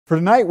For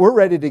tonight, we're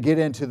ready to get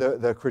into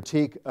the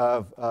critique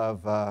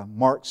of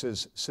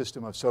Marx's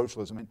system of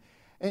socialism.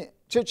 And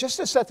just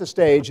to set the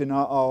stage, and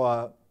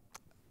I'll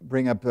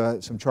bring up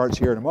some charts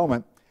here in a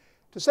moment.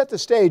 To set the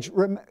stage,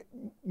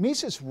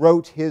 Mises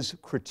wrote his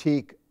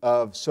critique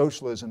of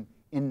socialism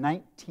in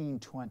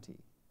 1920.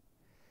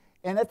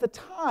 And at the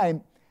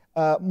time,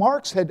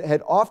 Marx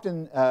had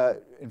often,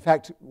 in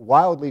fact,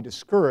 wildly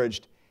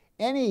discouraged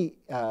any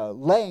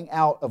laying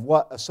out of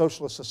what a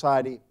socialist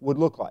society would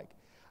look like.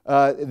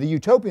 The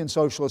utopian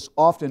socialists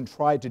often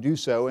tried to do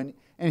so, and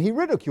he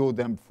ridiculed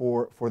them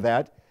for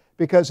that,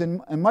 because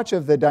in much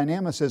of the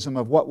dynamicism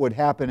of what would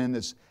happen in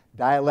this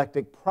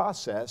dialectic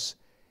process,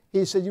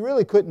 he said you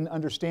really couldn't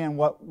understand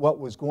what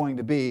was going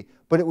to be,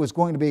 but it was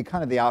going to be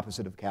kind of the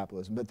opposite of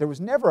capitalism. But there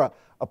was never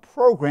a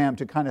program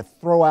to kind of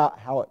throw out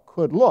how it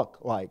could look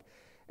like.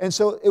 And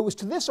so it was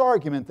to this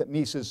argument that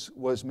Mises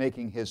was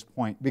making his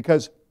point,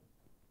 because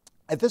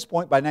at this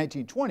point, by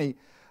 1920,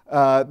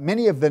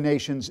 many of the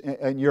nations,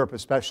 in Europe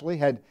especially,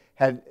 had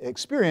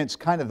experienced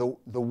kind of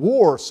the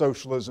war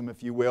socialism,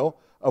 if you will,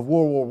 of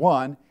World War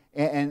I,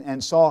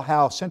 and saw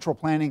how central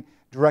planning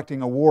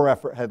directing a war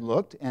effort had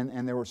looked,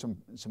 and there were some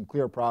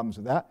clear problems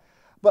with that.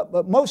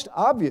 But most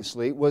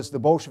obviously was the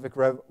Bolshevik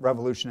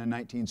Revolution in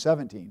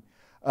 1917.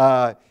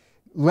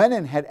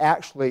 Lenin had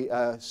actually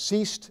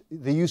ceased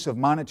the use of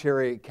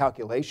monetary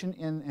calculation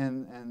in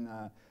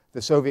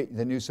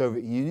the new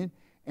Soviet Union,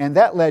 and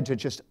that led to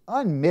just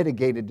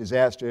unmitigated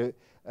disaster.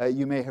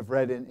 You may have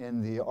read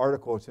in the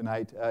article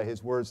tonight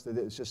his words that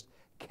it was just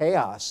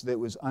chaos that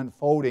was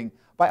unfolding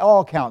by all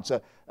accounts.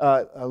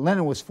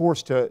 Lenin was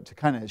forced to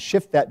kind of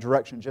shift that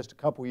direction just a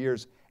couple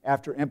years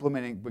after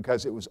implementing,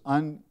 because it was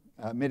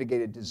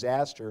unmitigated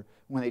disaster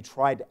when they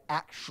tried to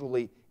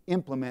actually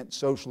implement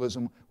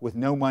socialism with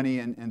no money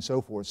and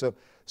so forth.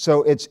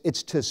 So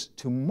it's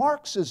to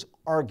Marx's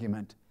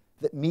argument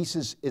that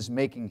Mises is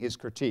making his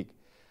critique.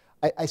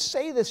 I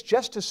say this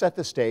just to set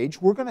the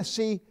stage. We're going to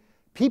see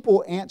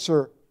people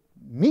answer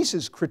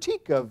Mises'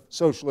 critique of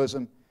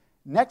socialism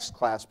next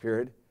class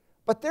period,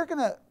 but they're going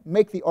to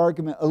make the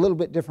argument a little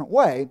bit different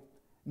way,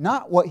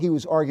 not what he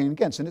was arguing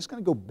against. And it's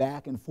going to go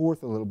back and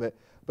forth a little bit,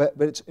 but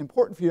it's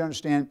important for you to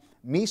understand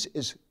Mises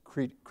is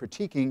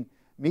critiquing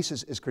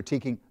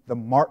the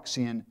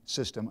Marxian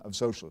system of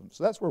socialism.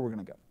 So that's where we're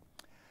going to go.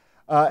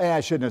 And I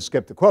shouldn't have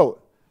skipped the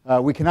quote.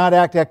 We cannot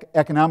act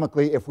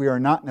economically if we are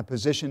not in a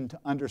position to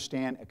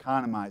understand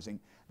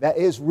economizing. That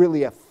is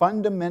really a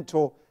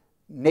fundamental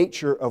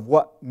nature of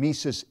what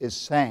Mises is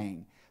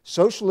saying.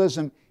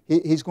 Socialism,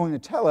 he's going to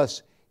tell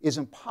us, is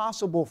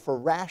impossible for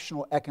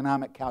rational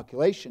economic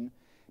calculation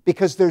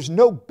because there's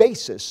no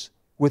basis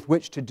with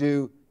which to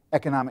do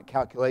economic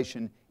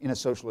calculation in a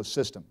socialist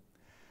system.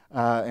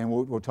 And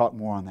we'll talk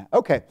more on that.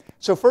 Okay,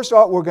 so first of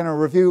all, we're going to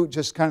review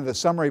just kind of the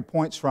summary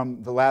points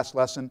from the last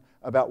lesson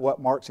about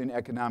what Marxian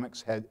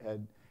economics had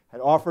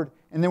offered,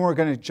 and then we're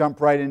going to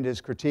jump right into his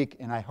critique,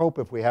 and I hope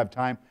if we have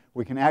time,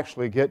 we can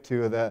actually get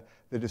to the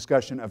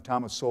discussion of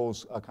Thomas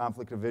Sowell's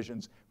Conflict of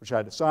Visions, which I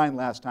had assigned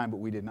last time, but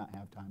we did not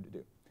have time to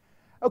do.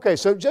 Okay,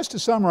 so just to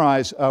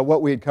summarize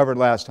what we had covered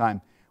last time,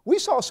 we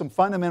saw some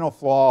fundamental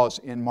flaws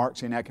in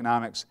Marxian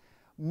economics,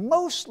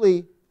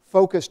 mostly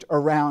focused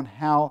around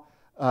how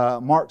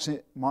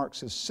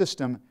Marx's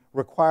system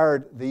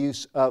required the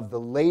use of the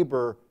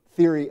labor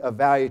theory of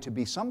value to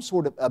be some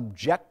sort of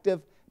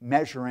objective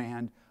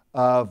measurand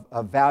of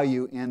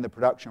value in the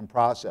production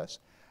process.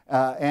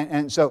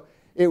 And so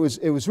it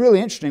was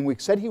really interesting. We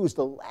said he was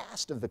the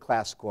last of the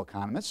classical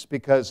economists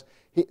because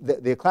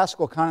the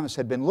classical economists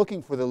had been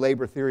looking for the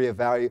labor theory of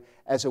value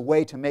as a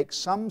way to make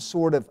some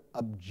sort of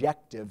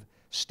objective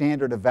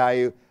standard of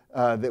value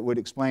that would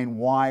explain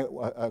why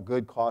a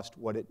good cost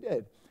what it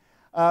did.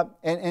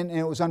 And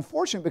it was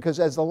unfortunate because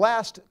as the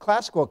last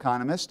classical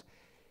economist,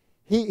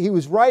 he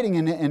was writing,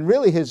 and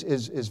really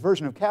his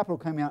version of Capital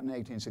came out in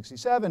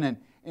 1867, and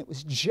it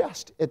was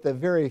just at the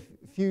very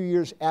few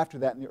years after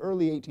that, in the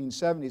early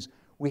 1870s,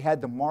 we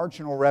had the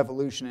marginal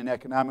revolution in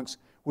economics,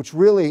 which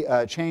really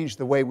changed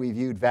the way we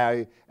viewed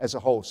value as a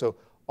whole. So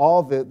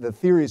all the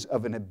theories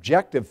of an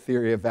objective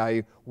theory of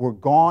value were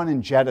gone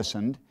and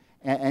jettisoned,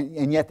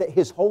 and yet that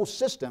his whole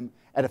system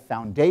at a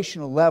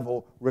foundational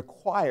level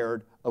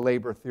required a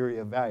labor theory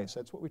of value.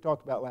 So that's what we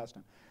talked about last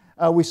time.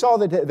 We saw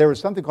that there was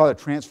something called a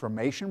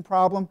transformation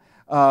problem,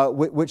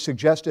 which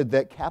suggested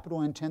that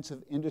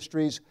capital-intensive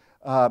industries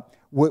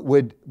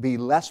would be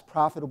less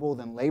profitable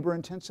than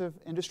labor-intensive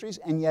industries,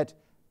 and yet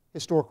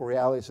historical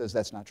reality says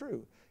that's not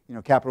true. You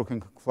know, capital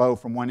can flow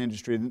from one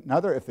industry to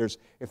another. If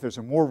there's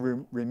a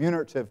more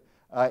remunerative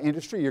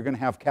industry, you're going to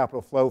have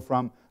capital flow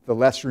from the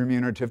less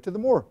remunerative to the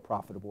more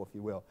profitable, if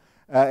you will.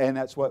 And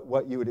that's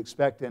what you would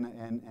expect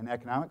in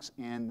economics,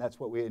 and that's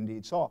what we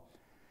indeed saw.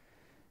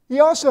 He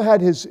also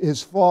had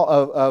his flaw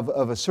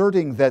of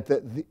asserting that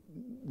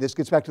this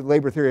gets back to the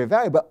labor theory of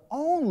value, but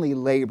only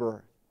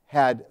labor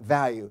had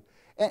value.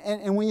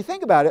 And when you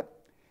think about it,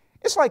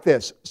 it's like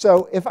this.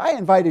 So if I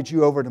invited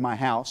you over to my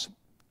house,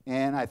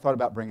 and I thought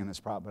about bringing this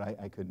prop, but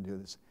I couldn't do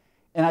this,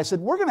 and I said,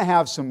 we're going to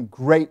have some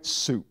great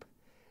soup.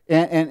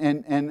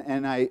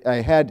 And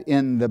I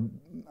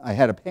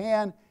had a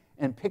pan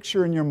and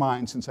picture in your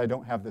mind, since I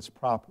don't have this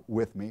prop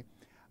with me,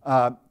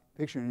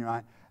 picture in your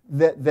mind,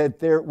 that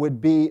there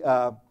would be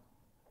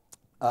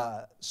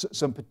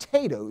some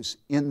potatoes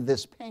in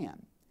this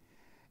pan.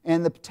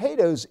 And the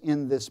potatoes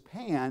in this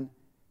pan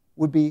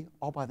would be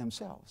all by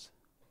themselves.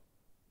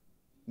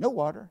 No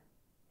water,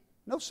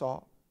 no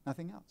salt,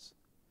 nothing else.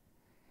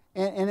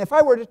 And if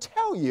I were to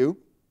tell you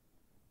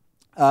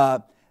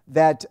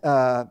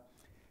that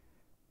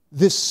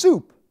this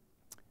soup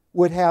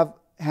would have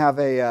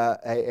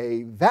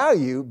a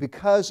value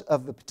because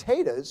of the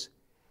potatoes,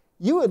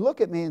 you would look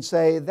at me and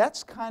say,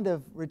 that's kind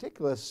of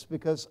ridiculous,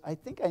 because I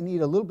think I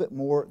need a little bit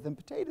more than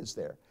potatoes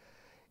there.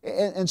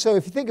 And so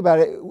if you think about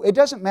it, it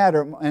doesn't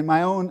matter. In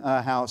my own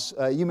house,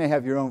 you may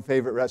have your own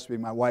favorite recipe.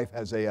 My wife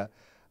has a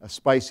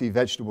spicy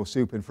vegetable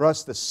soup, and for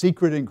us, the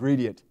secret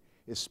ingredient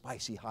is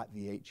spicy hot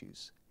V8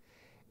 juice.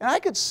 And I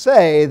could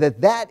say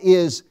that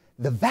is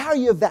the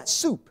value of that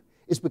soup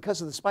is because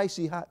of the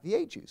spicy hot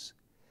V8 juice.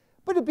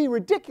 But it'd be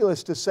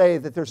ridiculous to say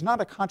that there's not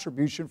a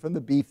contribution from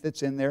the beef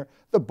that's in there,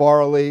 the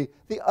barley,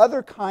 the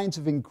other kinds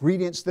of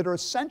ingredients that are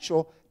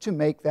essential to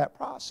make that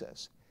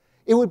process.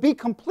 It would be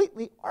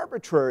completely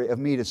arbitrary of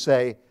me to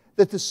say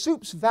that the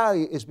soup's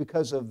value is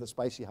because of the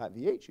spicy hot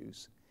V8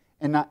 juice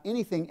and not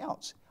anything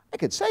else. I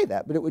could say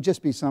that, but it would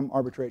just be some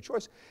arbitrary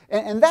choice.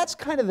 And that's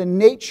kind of the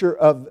nature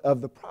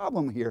of the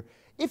problem here.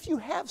 If you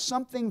have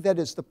something that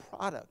is the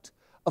product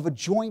of a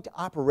joint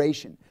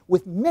operation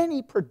with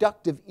many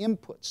productive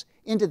inputs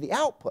into the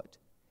output,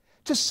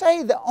 to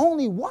say that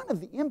only one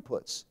of the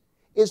inputs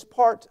is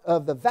part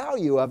of the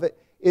value of it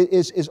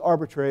is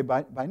arbitrary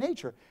by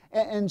nature.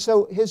 And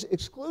so his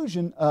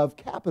exclusion of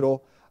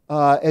capital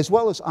as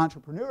well as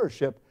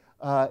entrepreneurship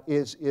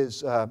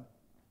is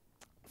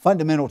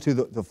fundamental to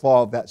the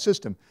flaw of that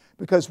system.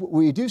 Because what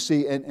we do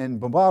see, and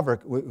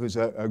Bobrovik, who's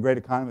a great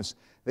economist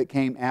that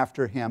came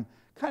after him,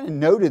 kind of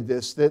noted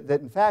this, that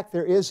in fact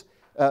there is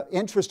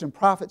interest and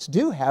profits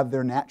do have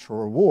their natural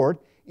reward.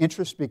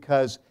 Interest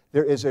because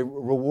there is a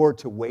reward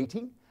to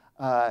waiting,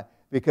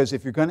 because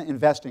if you're going to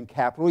invest in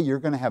capital, you're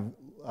going to have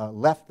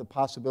left the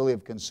possibility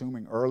of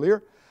consuming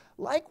earlier.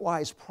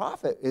 Likewise,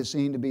 profit is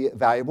seen to be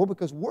valuable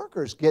because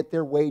workers get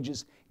their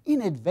wages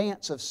in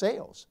advance of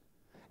sales.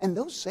 And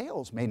those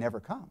sales may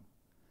never come.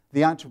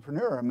 The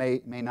entrepreneur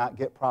may not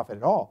get profit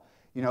at all.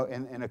 You know,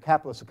 in a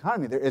capitalist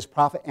economy, there is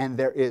profit and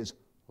there is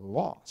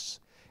loss.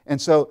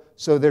 And so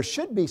there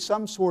should be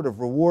some sort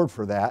of reward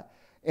for that.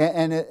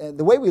 And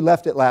the way we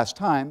left it last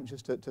time,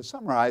 just to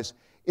summarize,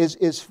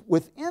 is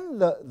within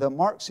the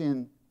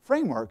Marxian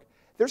framework,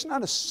 there's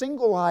not a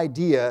single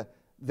idea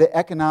that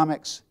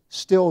economics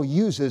still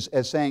uses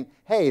as saying,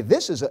 hey,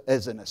 this is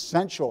an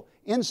essential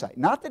insight.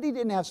 Not that he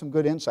didn't have some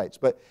good insights,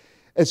 but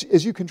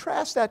as you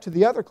contrast that to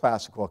the other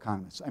classical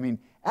economists, I mean,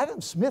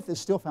 Adam Smith is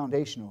still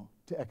foundational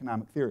to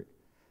economic theory.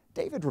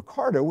 David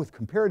Ricardo, with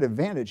comparative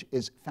advantage,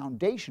 is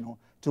foundational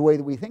to the way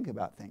that we think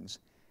about things.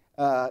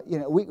 You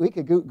know, we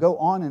could go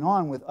on and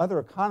on with other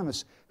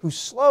economists who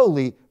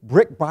slowly,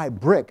 brick by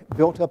brick,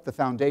 built up the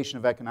foundation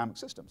of economic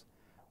systems.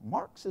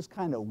 Marx is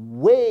kind of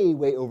way,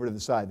 way over to the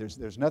side.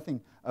 There's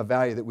nothing of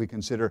value that we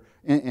consider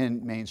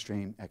in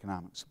mainstream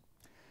economics.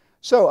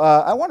 So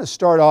I want to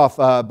start off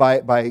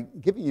by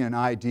giving you an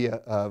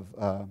idea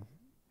of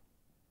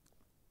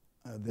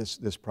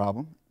this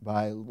problem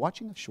by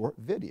watching a short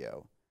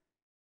video.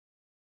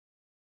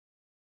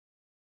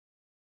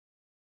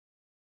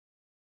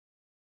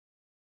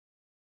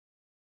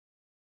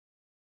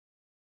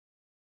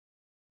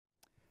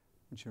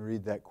 I want you to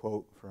read that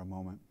quote for a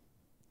moment.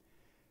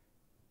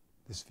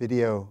 This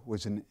video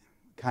was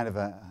kind of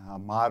a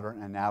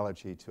modern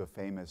analogy to a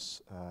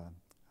famous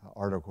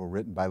article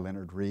written by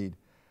Leonard Read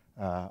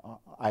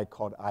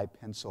called I,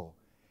 Pencil.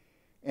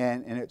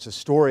 And it's a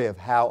story of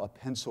how a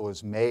pencil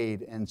is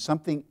made, and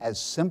something as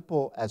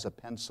simple as a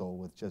pencil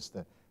with just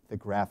the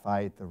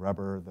graphite, the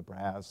rubber, the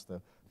brass,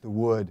 the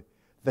wood.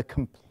 The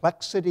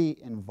complexity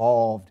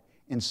involved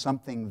in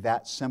something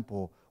that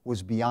simple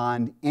was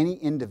beyond any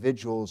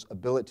individual's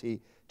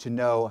ability to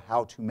know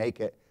how to make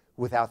it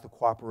without the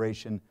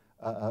cooperation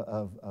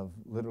of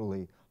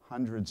literally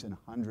hundreds and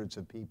hundreds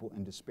of people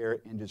in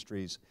disparate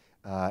industries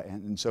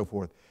and so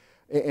forth.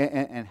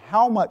 And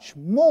how much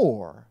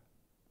more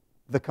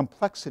the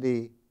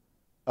complexity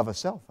of a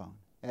cell phone,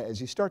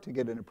 as you start to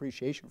get an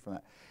appreciation from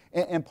that.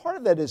 And part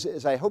of that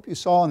is I hope you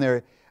saw in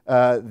there,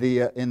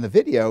 in the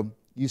video,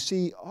 you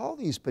see all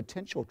these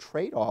potential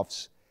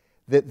trade-offs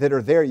that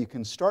are there. You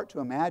can start to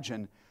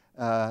imagine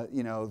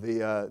you know,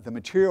 the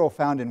material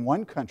found in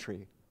one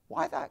country.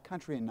 Why that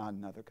country and not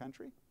another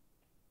country?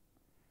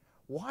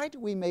 Why do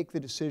we make the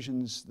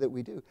decisions that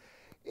we do?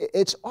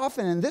 It's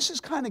often, and this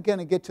is kind of going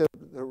to get to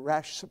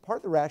part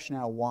of the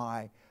rationale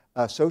why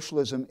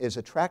socialism is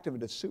attractive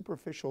at a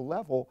superficial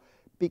level,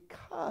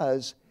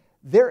 because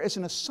there is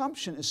an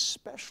assumption,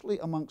 especially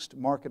amongst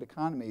market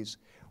economies,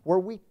 where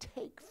we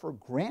take for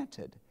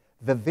granted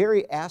the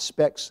very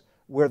aspects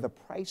where the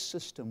price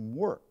system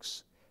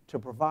works to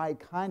provide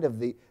kind of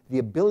the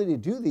ability to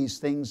do these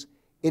things.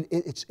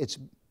 It's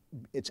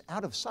it's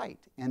out of sight.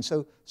 And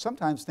so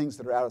sometimes things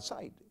that are out of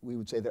sight, we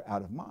would say they're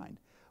out of mind.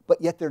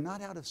 But yet they're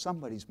not out of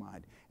somebody's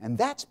mind. And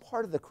that's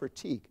part of the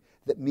critique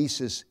that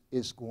Mises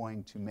is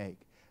going to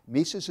make.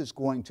 Mises is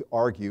going to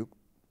argue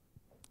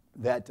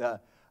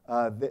that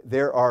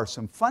there are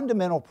some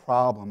fundamental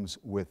problems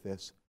with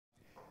this.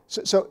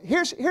 So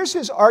here's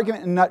his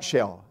argument in a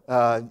nutshell.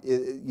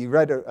 You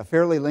read a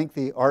fairly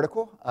lengthy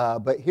article,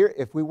 but here,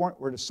 if we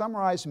were to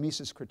summarize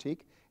Mises'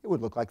 critique, it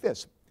would look like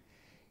this.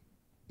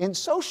 In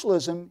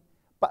socialism,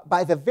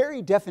 by the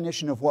very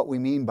definition of what we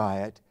mean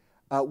by it,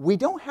 we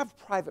don't have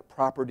private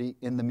property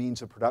in the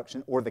means of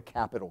production or the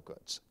capital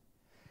goods.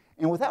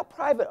 And without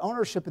private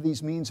ownership of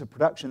these means of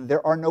production,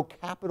 there are no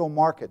capital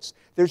markets.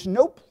 There's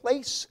no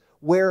place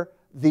where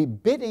the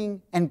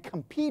bidding and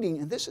competing,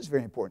 and this is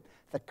very important,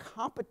 the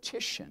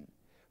competition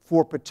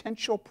for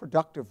potential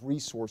productive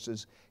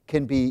resources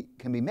can be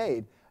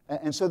made.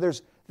 And so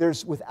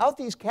there's without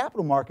these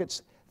capital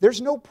markets,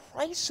 there's no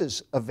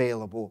prices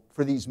available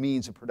for these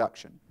means of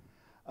production.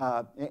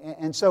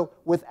 And so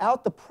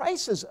without the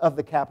prices of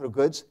the capital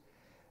goods,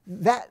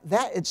 that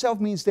itself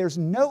means there's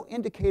no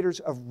indicators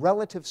of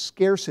relative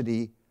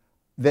scarcity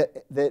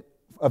that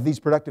of these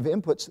productive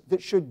inputs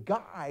that should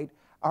guide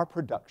our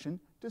production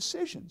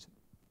decisions.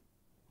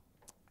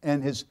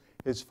 And his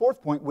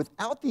fourth point,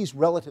 without these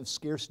relative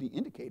scarcity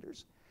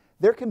indicators,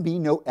 there can be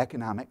no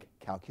economic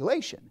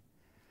calculation.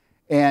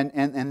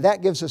 And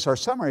that gives us our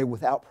summary: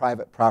 without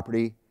private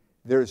property,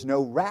 there is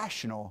no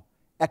rational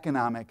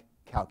economic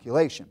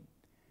calculation.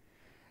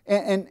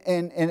 And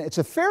it's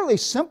a fairly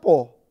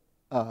simple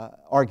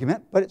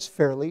argument, but it's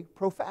fairly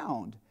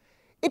profound.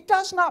 It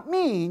does not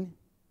mean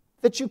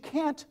that you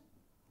can't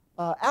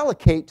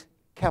allocate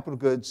capital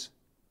goods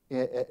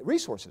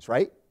resources,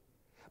 right?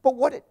 But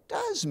what it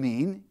does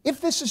mean, if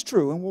this is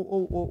true, and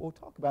we'll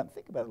talk about and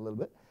think about it a little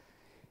bit,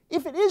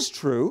 if it is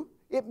true,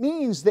 it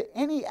means that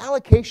any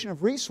allocation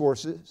of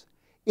resources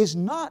is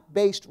not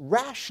based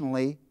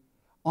rationally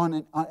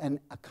on an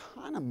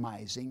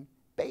economizing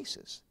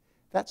basis.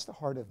 That's the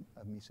heart of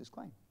Mises'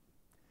 claim.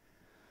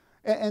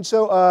 And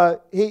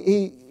so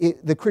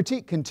the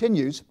critique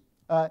continues.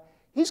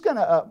 He's going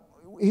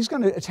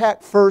to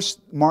attack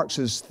first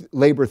Marx's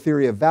labor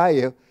theory of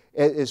value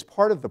as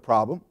part of the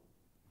problem.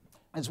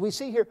 As we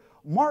see here,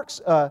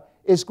 Marx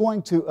is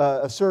going to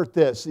assert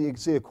this. You can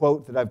see a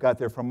quote that I've got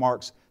there from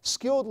Marx.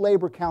 Skilled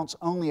labor counts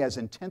only as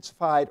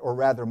intensified or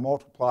rather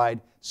multiplied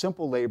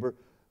simple labor,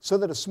 so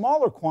that a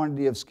smaller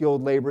quantity of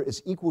skilled labor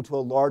is equal to a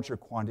larger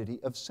quantity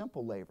of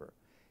simple labor.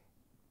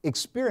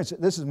 Experience,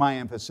 this is my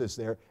emphasis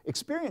there,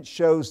 experience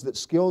shows that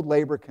skilled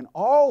labor can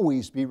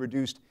always be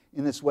reduced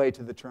in this way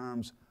to the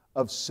terms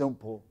of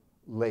simple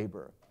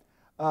labor.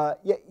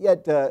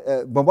 Yet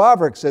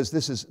Bobavrik says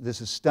this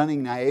is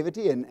stunning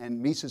naivety,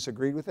 and Mises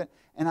agreed with it,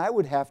 and I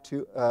would have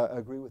to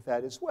agree with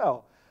that as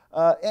well.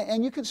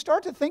 And you can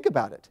start to think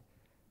about it.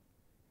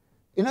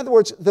 In other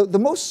words, the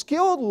most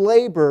skilled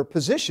labor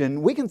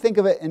position, we can think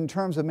of it in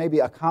terms of maybe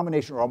a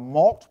combination or a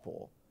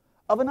multiple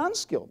of an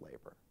unskilled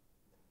labor.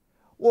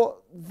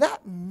 Well, that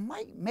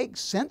might make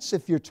sense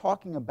if you're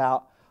talking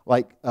about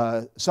like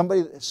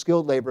somebody,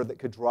 skilled labor that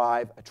could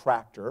drive a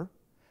tractor,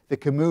 that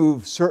can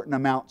move certain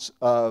amounts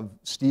of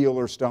steel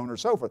or stone or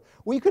so forth.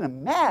 Well, you can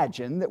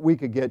imagine that we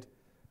could get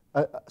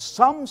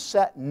some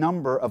set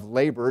number of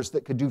laborers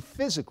that could do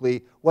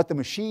physically what the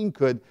machine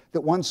could,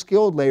 that one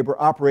skilled labor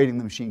operating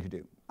the machine could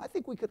do. I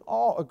think we could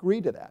all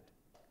agree to that.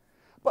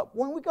 But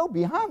when we go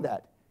beyond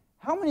that,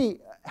 how many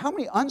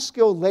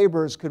unskilled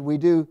laborers could we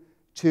do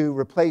to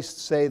replace,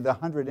 say, the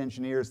 100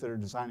 engineers that are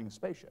designing a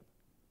spaceship?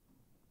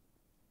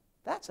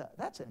 That's a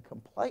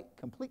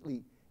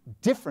completely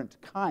different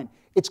kind.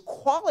 It's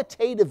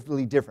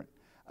qualitatively different.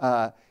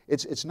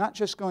 It's not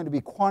just going to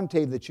be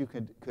quantitative that you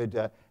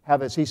could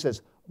have, as he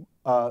says,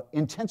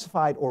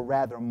 intensified or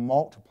rather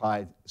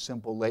multiplied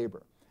simple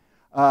labor.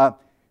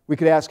 We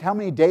could ask how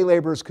many day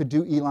laborers could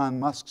do Elon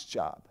Musk's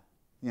job?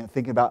 You know,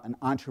 thinking about an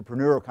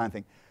entrepreneurial kind of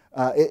thing.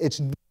 It's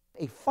not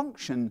a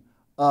function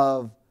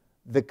of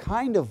the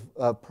kind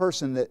of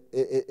person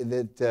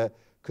that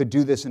could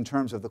do this in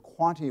terms of the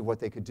quantity of what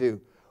they could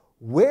do.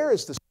 Where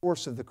is the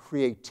source of the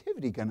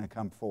creativity going to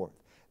come forth?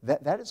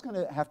 That is going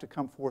to have to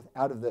come forth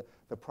out of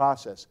the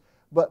process.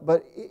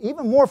 But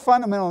even more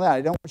fundamental than that,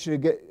 I don't want you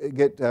to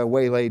get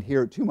waylaid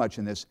here too much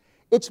in this.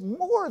 It's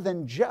more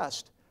than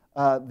just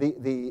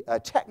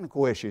the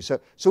technical issue. So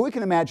we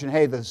can imagine,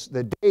 hey,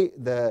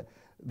 the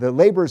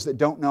laborers that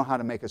don't know how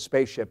to make a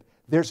spaceship,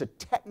 there's a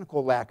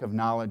technical lack of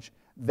knowledge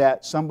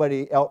that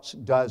somebody else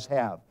does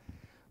have.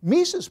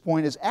 Mises'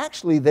 point is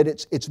actually that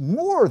it's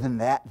more than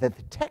that the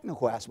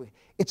technical aspect.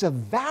 It's a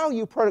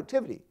value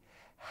productivity.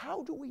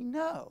 How do we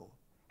know?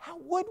 How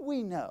would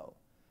we know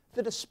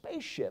that a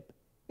spaceship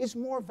is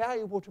more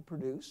valuable to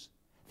produce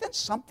than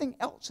something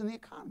else in the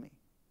economy?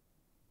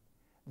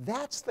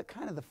 That's the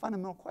kind of the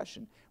fundamental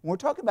question. When we're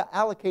talking about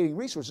allocating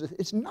resources,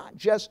 it's not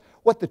just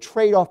what the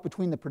trade-off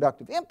between the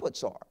productive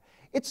inputs are.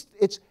 It's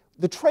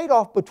the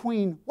trade-off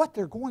between what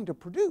they're going to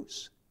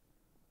produce.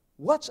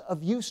 What's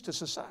of use to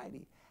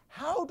society?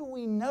 How do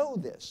we know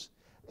this?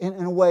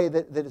 in a way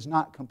that is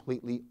not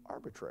completely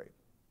arbitrary.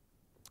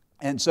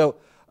 And so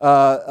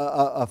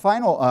a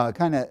final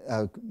kind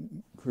of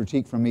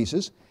critique from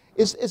Mises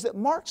is that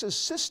Marx's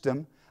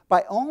system,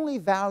 by only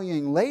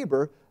valuing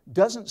labor,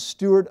 doesn't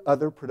steward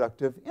other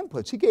productive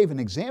inputs. He gave an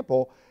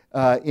example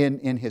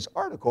in his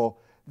article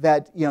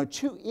that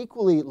two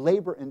equally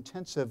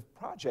labor-intensive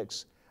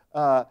projects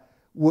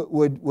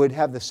would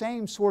have the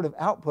same sort of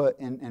output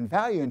and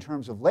value in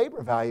terms of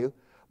labor value,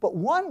 but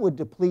one would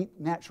deplete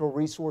natural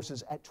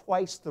resources at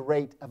twice the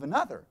rate of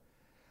another.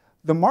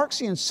 The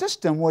Marxian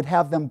system would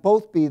have them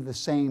both be the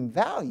same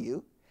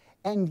value,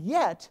 and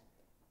yet,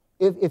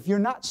 if you're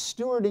not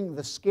stewarding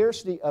the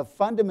scarcity of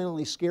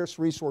fundamentally scarce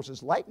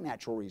resources like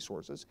natural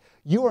resources,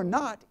 you are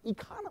not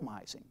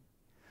economizing.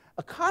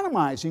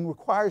 Economizing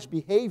requires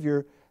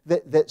behavior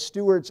that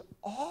stewards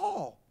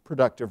all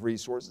productive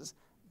resources,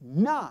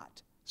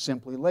 not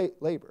simply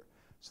labor.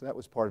 So that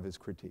was part of his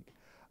critique.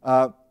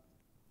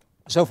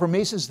 So for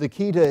Mises, the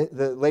key to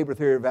the labor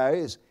theory of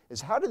value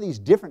is how do these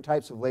different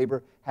types of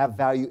labor have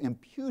value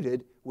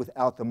imputed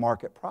without the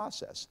market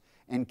process?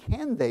 And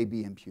can they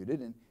be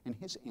imputed? And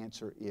his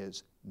answer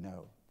is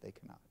no, they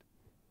cannot.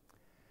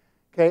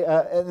 Okay,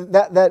 and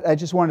I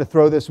just wanted to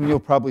throw this, and you'll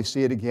probably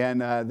see it again.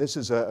 This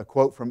is a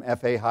quote from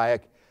F.A.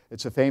 Hayek.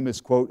 It's a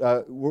famous quote.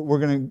 We're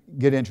going to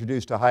get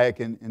introduced to Hayek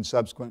in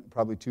subsequent,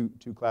 probably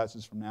two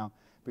classes from now,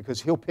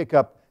 because he'll pick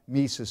up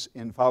Mises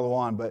and follow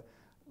on. But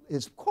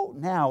his quote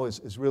now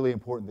is really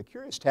important. The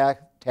curious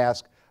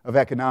task of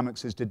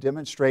economics is to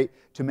demonstrate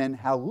to men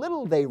how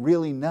little they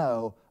really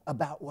know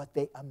about what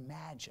they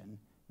imagine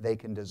they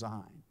can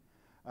design.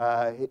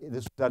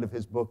 This was out of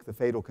his book, The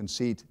Fatal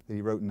Conceit, that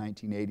he wrote in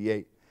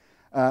 1988.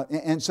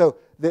 And so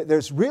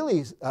there's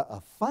really a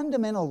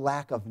fundamental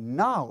lack of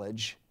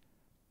knowledge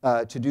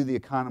to do the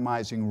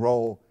economizing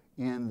role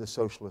in the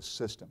socialist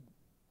system.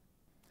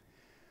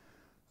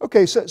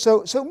 Okay,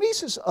 so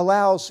Mises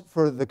allows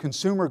for the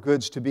consumer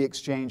goods to be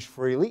exchanged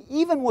freely,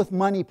 even with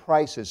money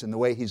prices in the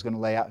way he's going to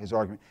lay out his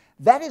argument.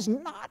 That is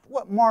not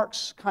what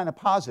Marx kind of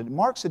posited.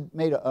 Marx had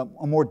made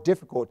a more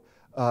difficult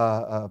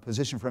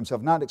position for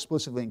himself, not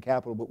explicitly in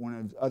Capital, but one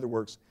of his other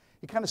works.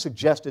 He kind of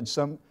suggested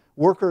some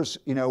workers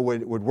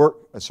would work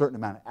a certain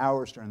amount of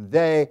hours during the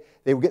day.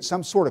 They would get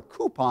some sort of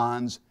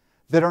coupons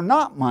that are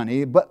not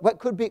money, but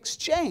could be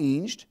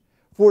exchanged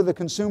for the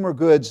consumer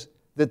goods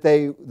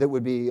that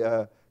would be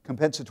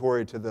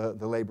compensatory to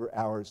the labor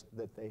hours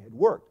that they had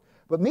worked.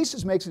 But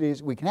Mises makes it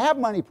easy. We can have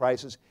money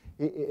prices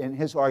in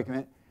his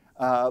argument,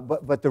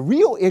 but the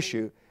real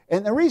issue,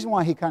 and the reason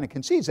why he kind of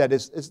concedes that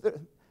is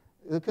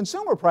the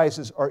consumer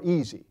prices are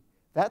easy.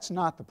 That's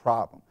not the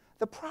problem.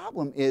 The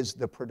problem is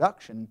the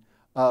production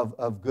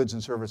of goods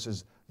and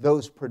services,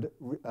 those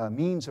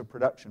means of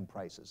production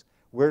prices.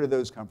 Where do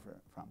those come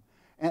from?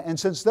 And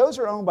since those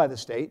are owned by the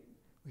state,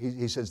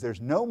 he says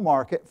there's no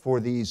market for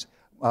these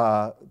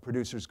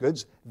producers'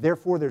 goods,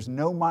 therefore there's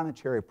no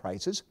monetary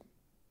prices.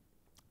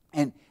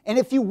 And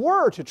if you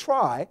were to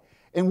try,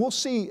 and we'll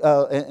see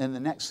in the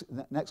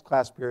next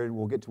class period,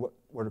 we'll get to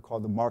what are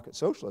called the market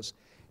socialists,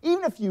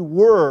 even if you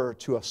were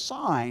to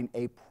assign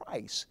a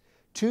price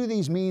to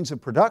these means of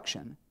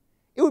production,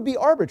 it would be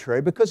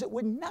arbitrary because it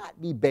would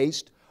not be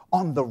based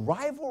on the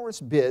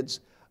rivalrous bids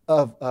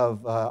of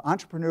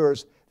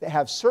entrepreneurs that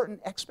have certain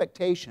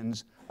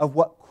expectations of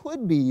what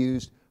could be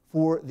used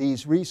for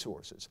these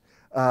resources.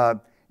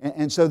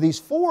 And so these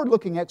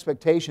forward-looking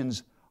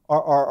expectations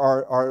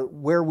are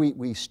where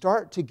we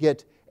start to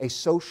get a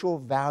social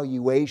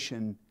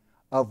valuation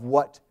of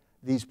what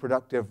these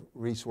productive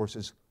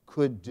resources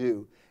could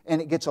do. And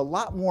it gets a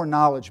lot more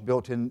knowledge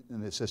built in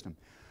the system.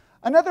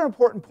 Another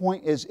important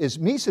point is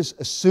Mises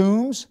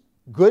assumes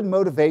good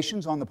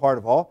motivations on the part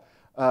of all.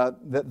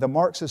 The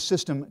Marxist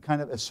system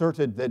kind of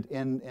asserted that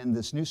in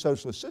this new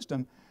socialist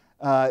system,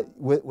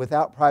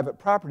 without private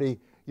property,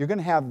 you're going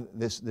to have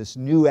this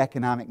new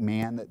economic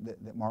man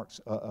that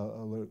Marx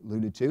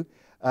alluded to,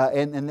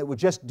 and that would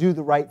just do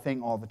the right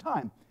thing all the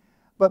time.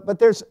 But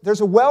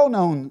there's a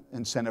well-known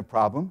incentive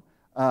problem,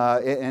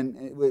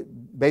 and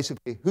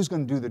basically, who's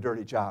going to do the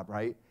dirty job,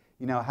 right?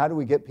 How do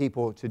we get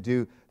people to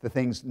do the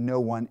things no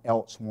one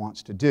else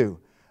wants to do?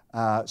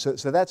 So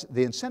that's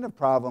the incentive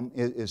problem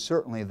is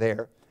certainly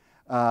there.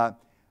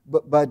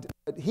 But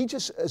he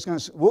just is going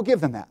to, we'll give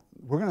them that.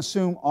 We're going to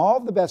assume all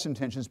of the best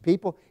intentions.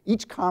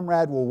 Each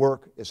comrade will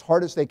work as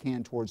hard as they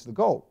can towards the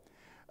goal.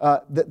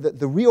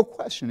 The real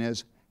question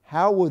is,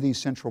 how will these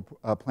central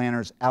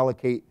planners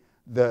allocate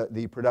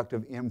the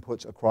productive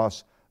inputs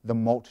across the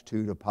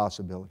multitude of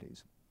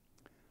possibilities?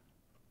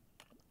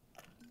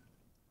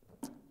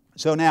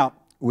 So now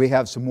we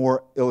have some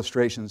more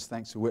illustrations,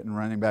 thanks to Witten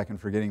running back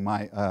and forgetting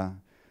my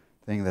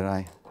thing that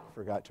I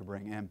forgot to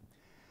bring in.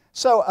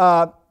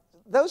 So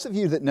those of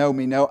you that know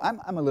me know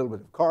I'm a little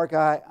bit of a car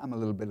guy, I'm a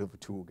little bit of a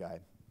tool guy.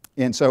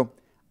 And so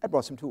I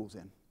brought some tools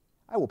in.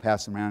 I will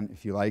pass them around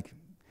if you like.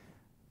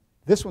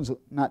 This one's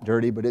not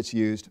dirty, but it's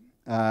used.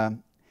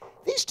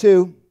 These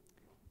two,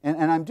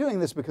 and I'm doing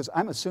this because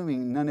I'm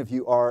assuming none of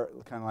you are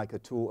kind of like a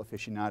tool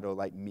aficionado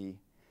like me.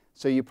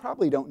 So you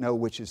probably don't know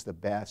which is the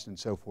best and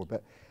so forth.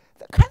 But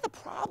the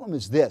problem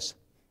is this.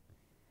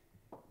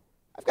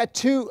 I've got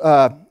two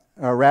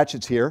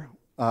ratchets here.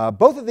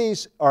 Both of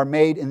these are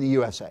made in the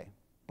USA.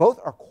 Both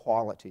are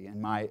quality,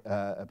 in my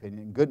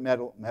opinion. Good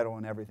metal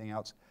and everything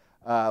else.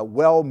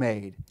 Well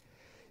made.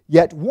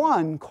 Yet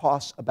one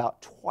costs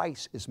about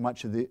twice as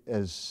much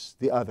as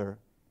the other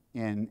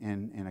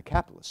in a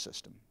capitalist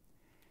system.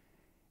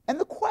 And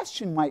the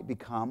question might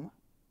become,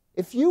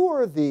 if you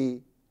were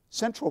the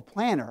central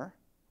planner,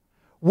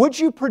 would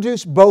you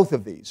produce both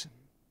of these?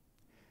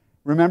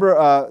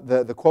 Remember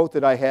the quote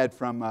that I had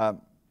from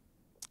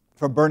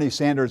Bernie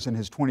Sanders in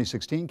his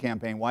 2016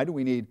 campaign, why do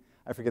we need,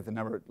 I forget the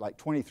number, like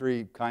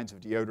 23 kinds of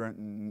deodorant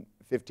and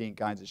 15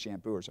 kinds of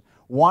shampoo or so.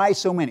 Why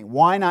so many?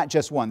 Why not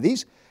just one?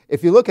 These,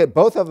 if you look at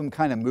both of them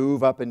kind of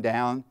move up and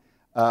down.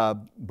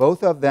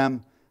 Both of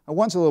them,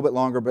 one's a little bit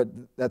longer, but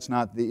that's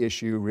not the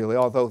issue really,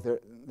 although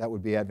that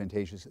would be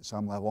advantageous at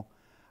some level.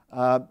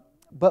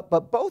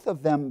 But both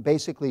of them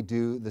basically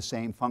do the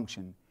same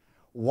function.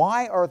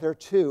 Why are there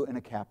two in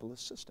a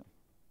capitalist system?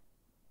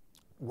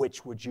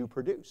 Which would you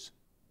produce?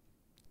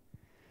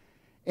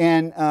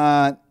 And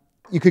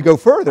you could go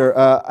further.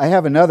 I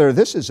have another.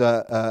 This is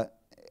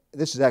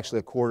actually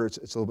a quarter. It's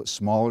a little bit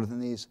smaller than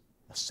these.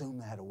 Assume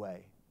that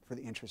away for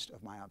the interest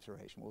of my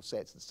observation. We'll say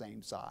it's the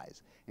same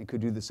size and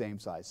could do the same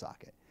size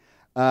socket.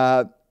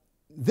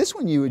 This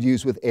one you would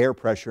use with air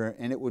pressure,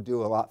 and it would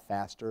do a lot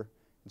faster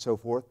and so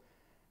forth.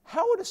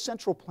 How would a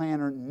central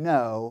planner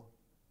know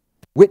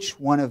which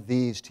one of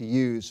these to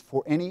use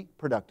for any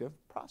productive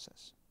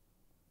process?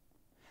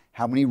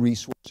 How many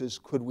resources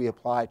could we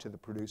apply to the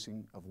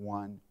producing of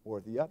one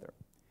or the other?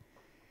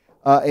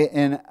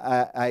 And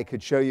I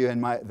could show you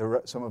in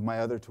some of my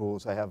other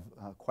tools, I have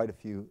quite a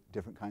few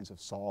different kinds of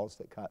saws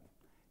that cut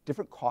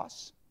different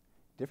costs,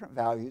 different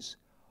values.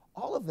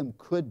 All of them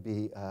could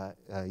be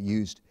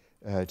used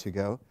to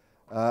go.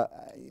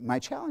 My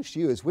challenge to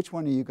you is, which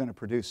one are you going to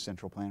produce,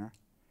 central planner?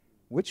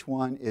 Which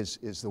one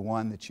is the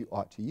one that you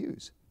ought to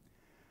use?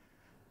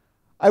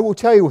 I will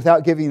tell you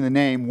without giving you the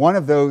name, one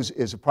of those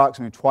is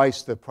approximately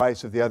twice the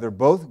price of the other,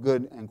 both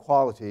good and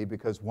quality,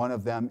 because one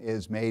of them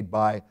is made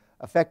by,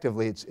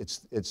 effectively, it's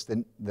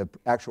the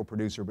actual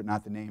producer, but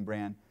not the name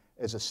brand,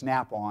 is a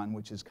Snap-on,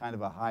 which is kind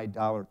of a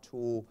high-dollar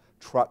tool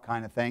truck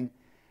kind of thing.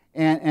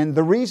 And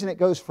the reason it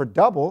goes for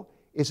double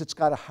is it's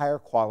got a higher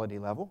quality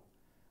level.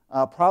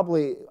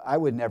 Probably, I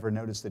would never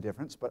notice the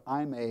difference, but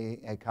I'm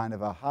a kind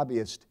of a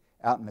hobbyist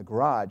out in the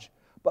garage.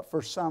 But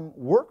for some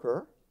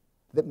worker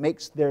that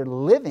makes their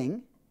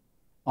living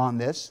on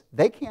this,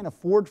 they can't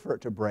afford for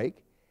it to break.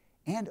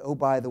 And, oh,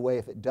 by the way,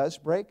 if it does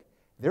break,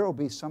 there will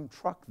be some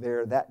truck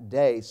there that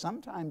day,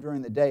 sometime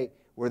during the day,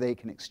 where they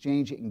can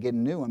exchange it and get a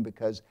new one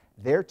because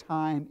their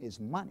time is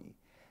money.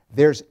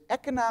 There's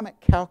economic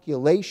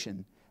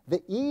calculation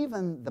that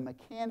even the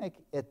mechanic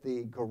at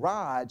the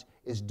garage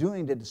is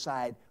doing to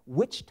decide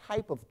which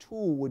type of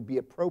tool would be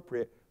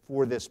appropriate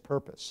for this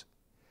purpose.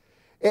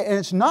 And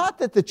it's not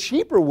that the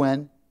cheaper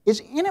one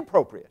is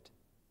inappropriate.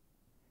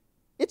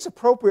 It's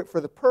appropriate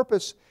for the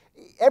purpose.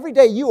 Every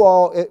day you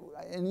all,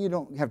 and you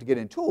don't have to get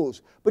in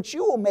tools, but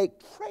you will make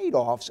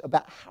trade-offs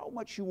about how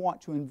much you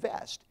want to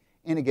invest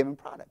in a given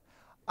product.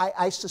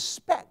 I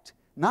suspect,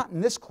 not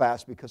in this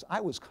class because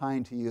I was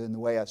kind to you in the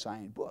way I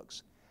assigned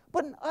books,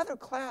 but in other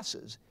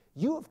classes,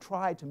 you have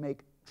tried to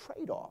make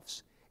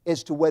trade-offs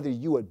as to whether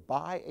you would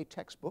buy a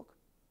textbook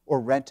or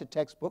rent a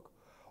textbook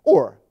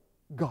or,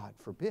 God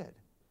forbid,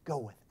 go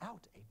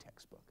without a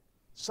textbook.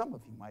 Some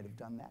of you might have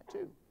done that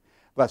too.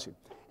 Bless you.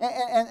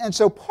 And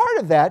so part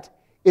of that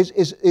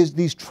is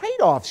these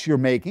trade-offs you're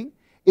making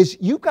is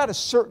you've got a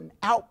certain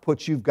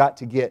output you've got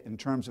to get in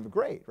terms of a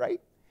grade, right?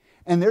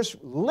 And there's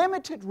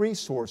limited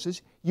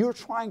resources. You're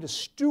trying to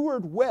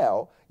steward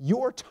well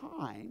your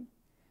time,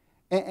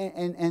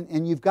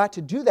 and you've got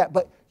to do that.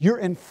 But you're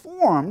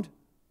informed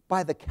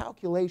by the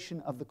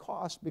calculation of the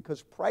cost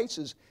because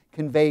prices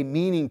convey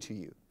meaning to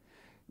you.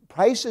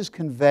 Prices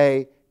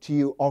convey to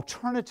you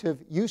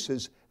alternative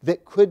uses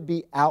that could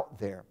be out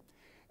there.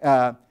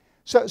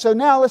 So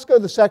now let's go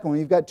to the second one.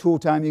 You've got tool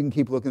time. You can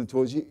keep looking at the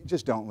tools. You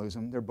just don't lose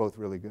them. They're both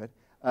really good.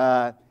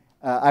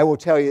 I will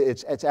tell you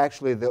it's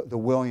actually the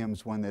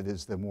Williams one that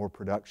is the more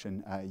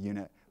production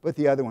unit. But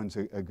the other one's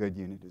a good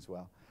unit as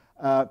well.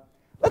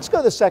 Let's go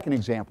to the second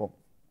example.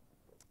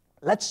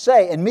 Let's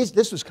say, and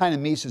this was kind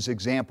of Mises'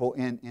 example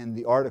in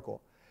the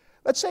article.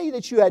 Let's say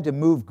that you had to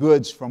move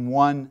goods from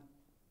one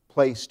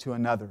place to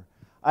another.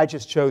 I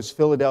just chose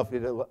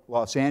Philadelphia to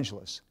Los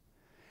Angeles.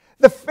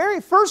 The very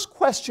first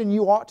question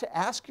you ought to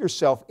ask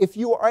yourself if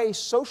you are a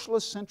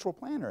socialist central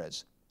planner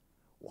is,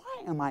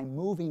 why am I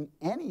moving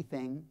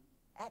anything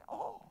at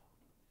all?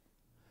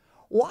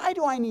 Why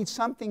do I need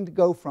something to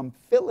go from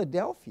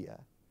Philadelphia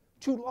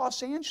to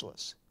Los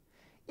Angeles?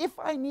 If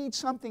I need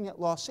something at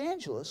Los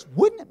Angeles,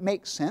 wouldn't it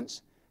make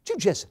sense to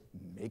just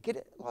make it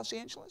at Los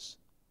Angeles?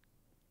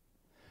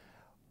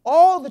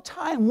 All the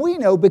time we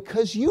know,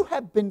 because you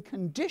have been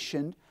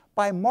conditioned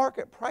by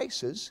market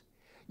prices,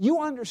 you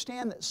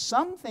understand that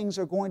some things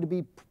are going to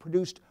be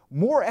produced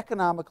more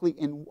economically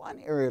in one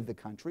area of the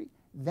country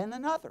than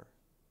another.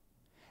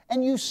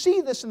 And you see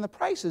this in the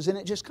prices, and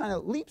it just kind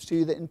of leaps to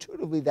you that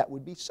intuitively that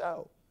would be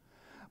so.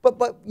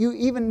 But you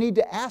even need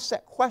to ask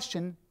that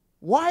question,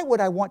 why would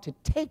I want to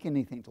take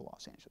anything to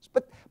Los Angeles?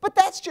 But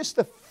that's just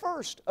the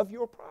first of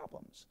your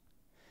problems.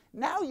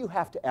 Now you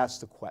have to ask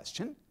the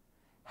question,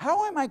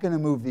 how am I going to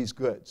move these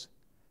goods?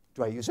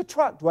 Do I use a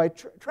truck? Do I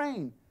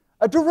train?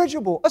 A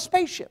dirigible? A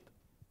spaceship?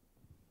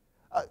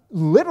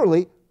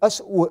 Literally,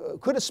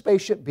 could a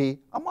spaceship be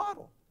a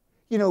model?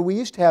 You know, we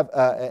used to have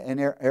an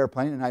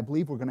airplane, and I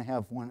believe we're going to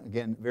have one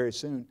again very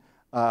soon,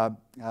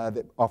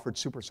 that offered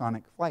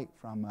supersonic flight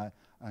from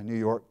New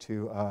York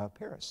to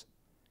Paris.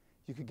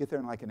 You could get there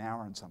in like an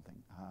hour and something.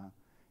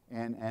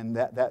 And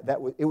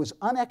it was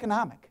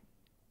uneconomic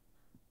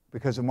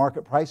because of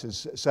market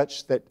prices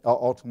such that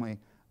ultimately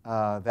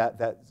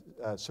that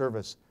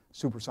service,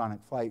 supersonic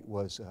flight,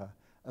 was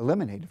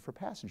eliminated for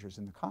passengers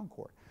in the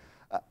Concorde.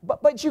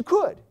 But you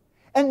could.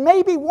 And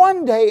maybe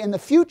one day in the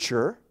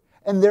future,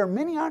 and there are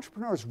many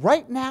entrepreneurs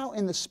right now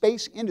in the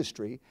space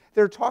industry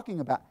that are talking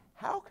about,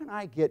 how can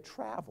I get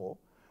travel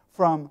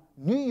from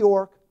New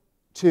York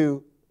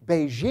to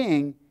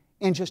Beijing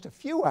in just a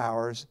few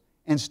hours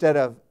instead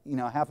of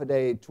half a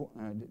day,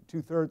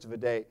 two-thirds of a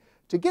day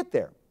to get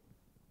there?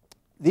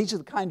 These are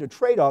the kind of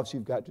trade-offs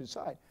you've got to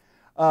decide.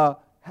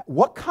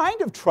 What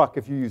kind of truck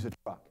if you use a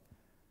truck?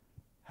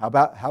 How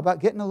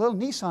about getting a little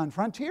Nissan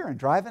Frontier and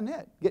driving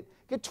it?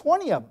 Get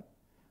 20 of them.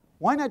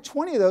 Why not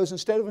 20 of those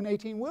instead of an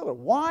 18-wheeler?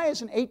 Why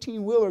is an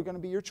 18-wheeler going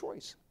to be your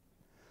choice?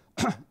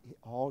 It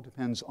all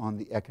depends on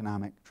the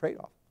economic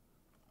trade-off.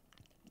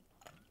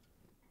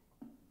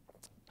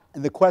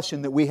 And the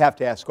question that we have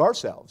to ask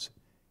ourselves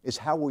is,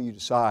 how will you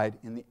decide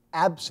in the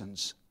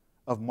absence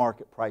of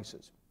market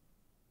prices?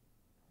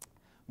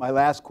 My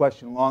last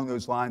question along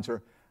those lines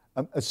are,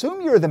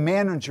 assume you're the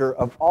manager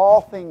of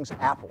all things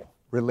Apple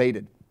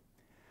related.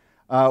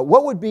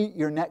 What would be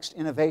your next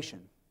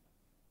innovation?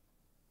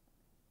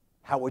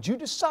 How would you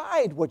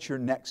decide what your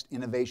next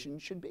innovation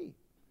should be?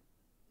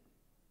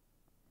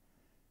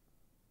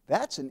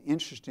 That's an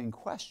interesting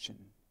question.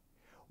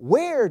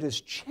 Where does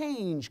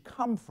change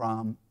come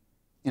from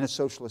in a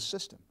socialist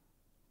system?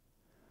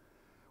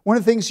 One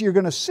of the things you're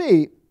going to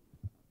see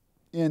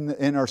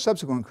in our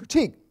subsequent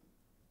critique,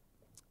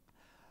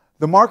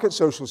 the market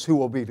socialists who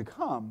will be to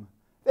come,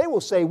 they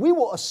will say, we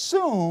will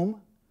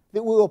assume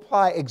that we will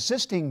apply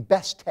existing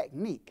best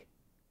technique.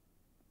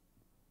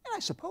 And I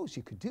suppose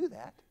you could do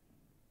that.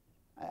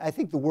 I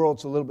think the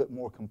world's a little bit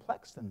more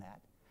complex than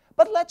that.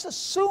 But let's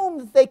assume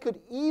that they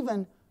could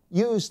even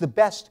use the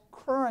best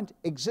current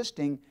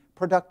existing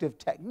productive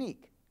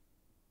technique.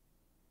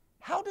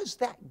 How does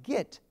that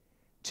get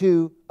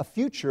to a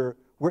future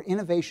where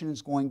innovation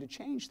is going to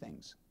change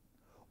things?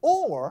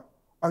 Or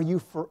are you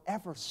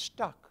forever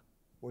stuck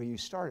where you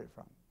started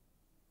from?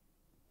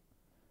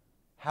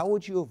 How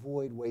would you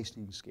avoid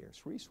wasting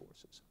scarce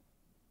resources?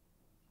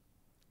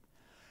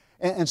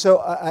 And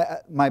so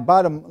my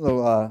bottom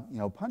little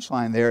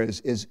punchline there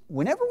is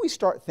whenever we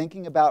start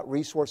thinking about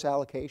resource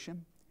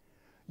allocation,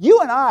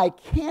 you and I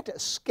can't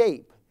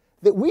escape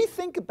that we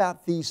think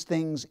about these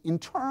things in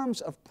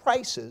terms of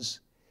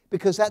prices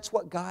because that's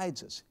what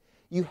guides us.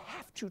 You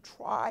have to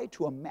try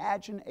to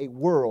imagine a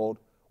world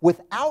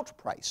without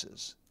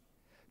prices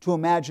to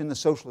imagine the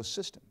socialist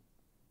system.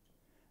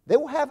 They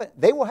will have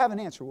an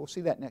answer. We'll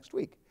see that next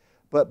week.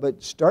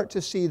 But start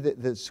to see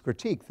this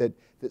critique that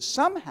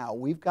somehow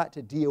we've got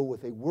to deal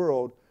with a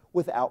world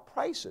without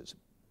prices.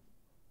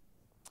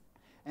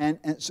 And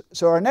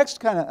so our next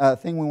kind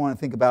of thing we want to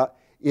think about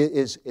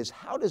is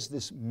how does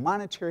this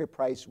monetary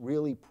price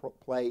really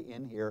play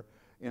in here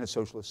in a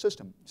socialist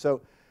system?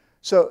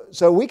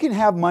 So we can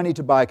have money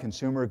to buy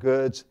consumer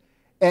goods,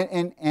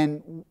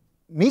 and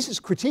Mises'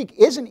 critique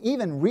isn't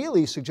even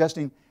really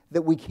suggesting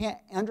that we can't,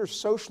 under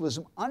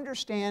socialism,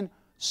 understand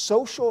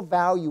social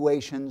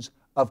valuations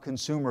of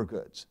consumer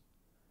goods.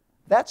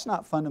 That's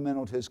not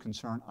fundamental to his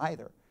concern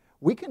either.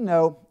 We can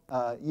know,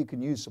 you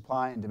can use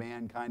supply and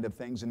demand kind of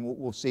things, and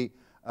we'll see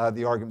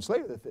the arguments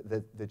later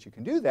that you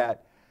can do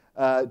that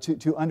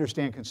to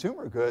understand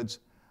consumer goods.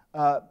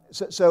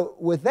 So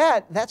with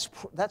that,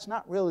 that's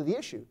not really the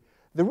issue.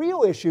 The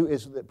real issue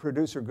is that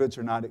producer goods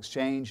are not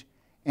exchanged,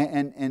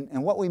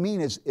 and what we mean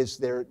is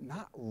they're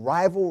not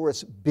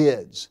rivalrous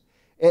bids.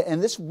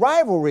 And this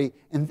rivalry,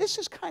 and this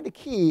is kind of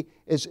key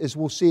as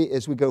we'll see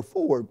as we go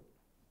forward,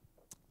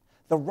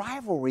 the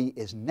rivalry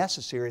is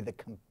necessary. The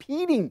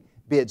competing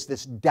bids,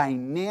 this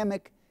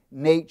dynamic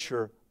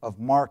nature of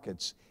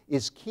markets,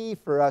 is key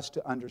for us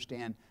to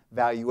understand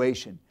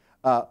valuation.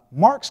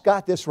 Marx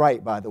got this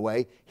right, by the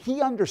way.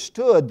 He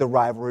understood the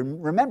rivalry.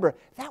 Remember,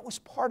 that was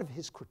part of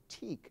his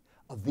critique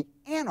of the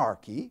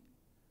anarchy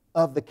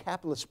of the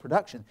capitalist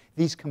production.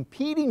 These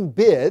competing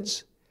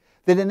bids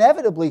that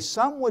inevitably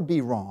some would be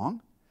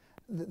wrong,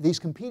 these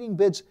competing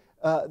bids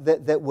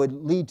that would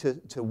lead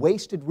to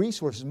wasted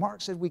resources.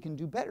 Marx said we can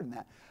do better than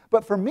that.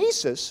 But for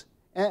Mises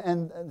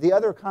and the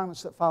other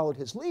economists that followed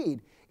his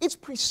lead, it's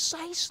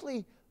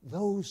precisely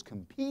those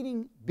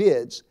competing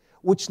bids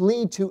which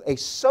lead to a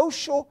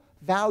social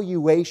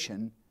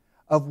valuation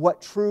of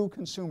what true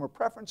consumer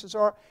preferences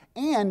are,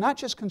 and not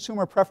just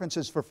consumer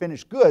preferences for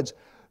finished goods,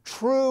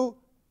 true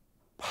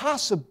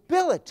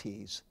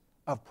possibilities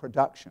of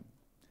production.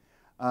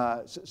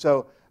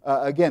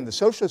 Again, the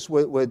socialists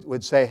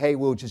would say, hey,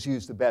 we'll just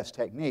use the best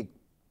technique.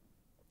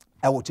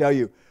 I will tell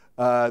you,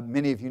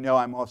 many of you know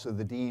I'm also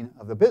the dean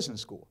of the business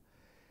school.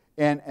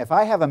 And if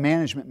I have a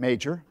management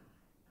major,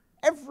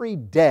 every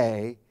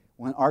day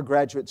when our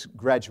graduates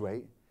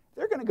graduate,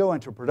 they're going to go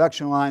into a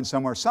production line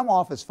somewhere, some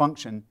office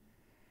function,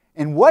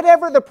 and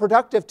whatever the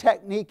productive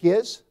technique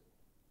is,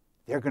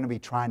 they're going to be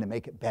trying to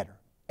make it better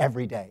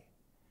every day.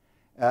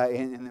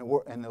 In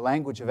the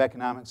language of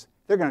economics,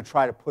 they're going to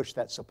try to push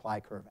that supply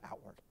curve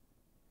outward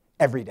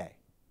every day.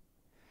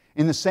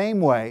 In the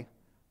same way,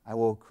 I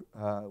will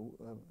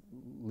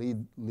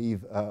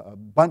leave a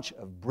bunch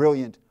of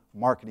brilliant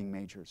marketing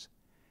majors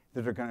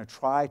that are going to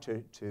try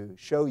to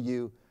show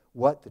you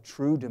what the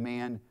true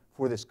demand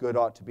for this good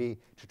ought to be,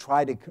 to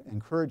try to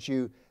encourage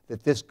you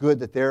that this good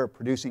that they're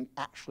producing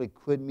actually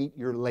could meet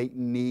your latent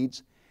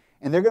needs.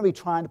 And they're going to be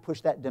trying to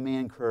push that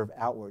demand curve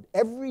outward.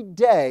 Every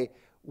day,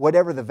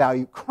 whatever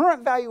the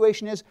current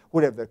valuation is,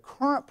 whatever the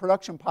current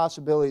production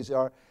possibilities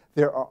are,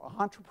 there are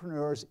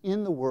entrepreneurs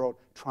in the world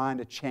trying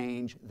to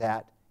change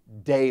that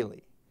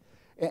daily.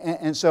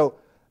 And so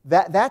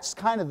that's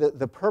kind of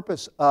the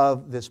purpose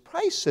of this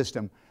price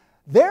system.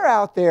 They're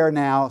out there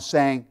now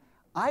saying,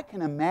 I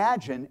can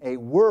imagine a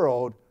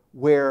world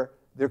where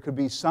there could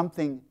be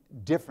something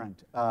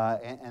different,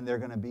 and they're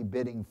going to be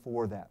bidding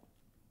for that.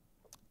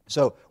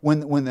 So when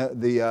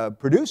the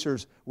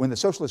producers, when the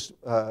socialist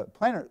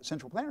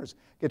central planners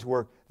get to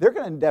work, they're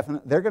going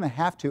to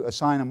have to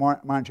assign a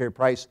monetary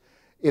price,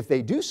 if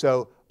they do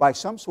so, by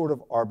some sort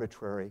of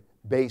arbitrary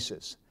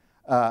basis.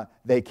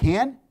 They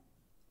can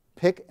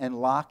pick and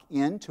lock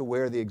in to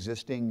where the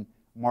existing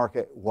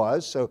market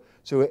was.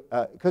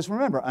 Because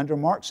remember, under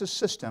Marx's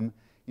system,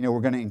 we're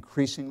going to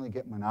increasingly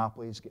get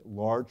monopolies get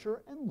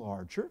larger and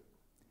larger.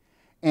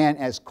 And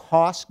as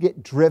costs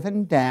get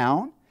driven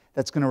down,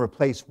 that's going to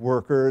replace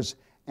workers,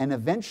 and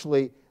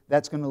eventually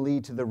that's going to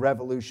lead to the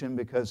revolution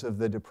because of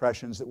the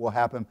depressions that will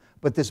happen.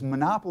 But this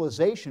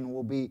monopolization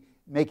will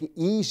make it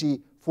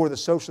easy for the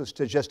socialists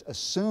to just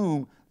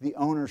assume the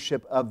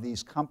ownership of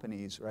these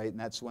companies, right? And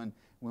that's when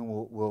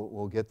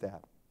we'll get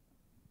that.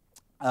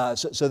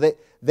 So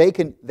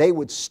they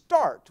would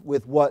start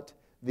with what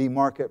the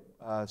market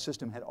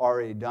system had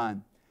already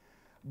done.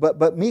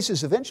 But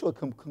Mises' eventual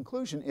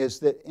conclusion is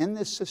that in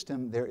this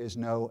system there is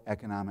no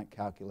economic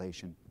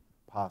calculation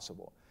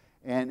possible.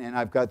 And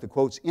I've got the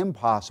quotes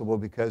impossible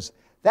because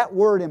that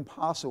word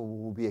impossible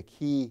will be a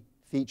key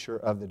feature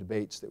of the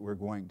debates that we're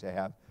going to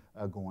have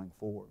going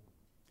forward.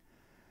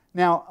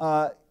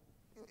 Now,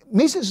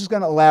 Mises is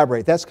going to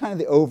elaborate. That's kind of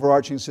the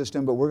overarching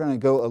system, but we're going to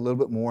go a little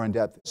bit more in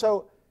depth.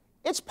 So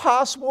it's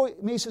possible,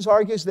 Mises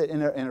argues, that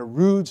in a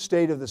rude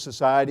state of the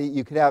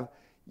society,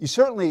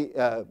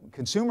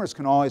 consumers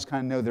can always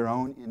kind of know their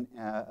own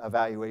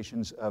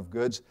evaluations of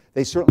goods.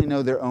 They certainly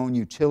know their own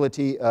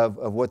utility of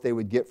what they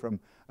would get from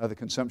the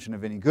consumption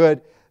of any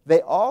good.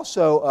 They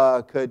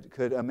also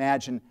could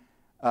imagine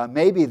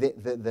maybe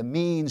the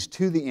means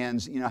to the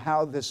ends,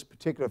 how this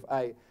particular,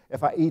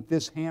 if I eat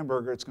this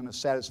hamburger, it's going to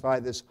satisfy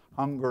this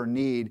hunger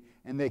need,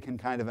 and they can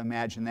kind of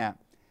imagine that.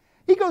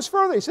 He goes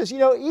further. He says,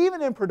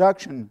 even in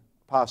production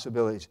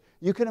possibilities,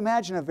 you can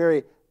imagine a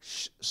very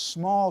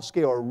small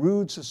scale, a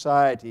rude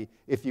society,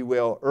 if you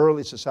will,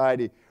 early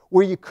society,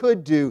 where you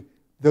could do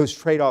those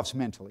trade-offs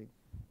mentally.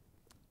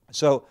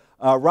 So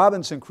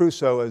Robinson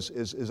Crusoe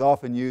is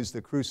often used,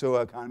 the Crusoe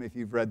economy, if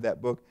you've read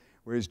that book,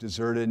 where he's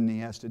deserted and he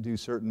has to do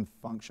certain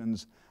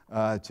functions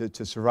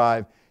to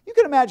survive. You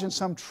can imagine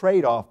some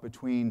trade-off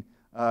between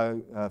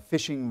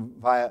fishing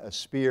via a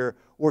spear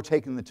or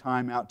taking the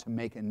time out to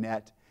make a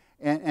net.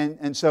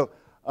 And so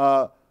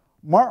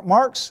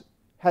Marx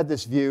had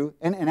this view,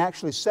 and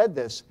actually said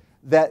this,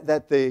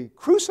 that the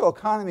Crusoe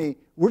economy,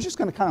 we're just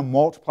going to kind of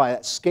multiply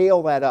that,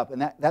 scale that up,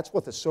 and that's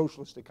what the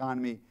socialist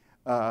economy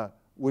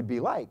would be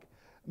like.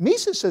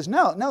 Mises says,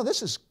 no,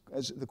 this is,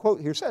 as the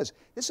quote here says,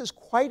 this is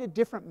quite a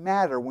different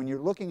matter when you're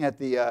looking at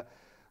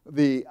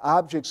the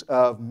objects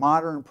of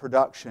modern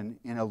production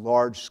in a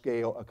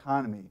large-scale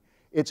economy.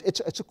 It's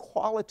a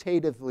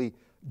qualitatively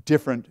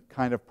different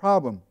kind of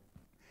problem.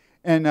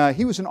 And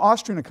he was an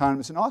Austrian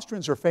economist, and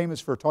Austrians are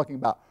famous for talking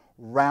about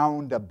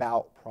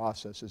roundabout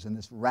processes, and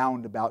this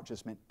roundabout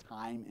just meant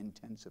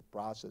time-intensive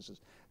processes.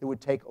 It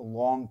would take a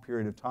long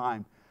period of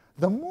time.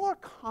 The more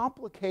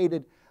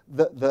complicated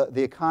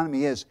the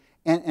economy is,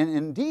 and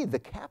indeed the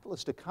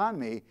capitalist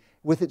economy,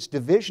 with its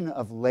division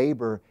of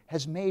labor,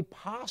 has made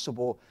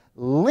possible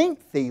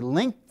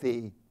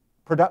lengthy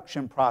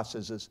production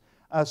processes.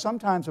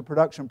 Sometimes a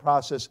production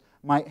process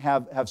might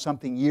have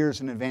something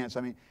years in advance.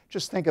 I mean,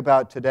 just think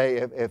about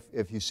today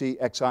if you see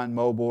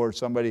ExxonMobil or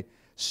somebody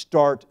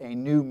start a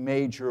new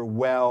major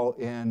well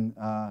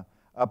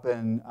up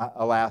in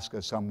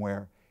Alaska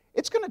somewhere.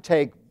 It's going to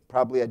take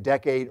probably a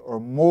decade or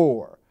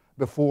more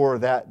before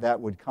that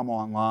would come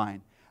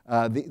online.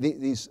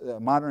 These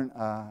modern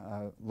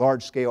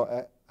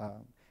large-scale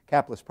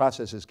capitalist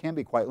processes can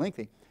be quite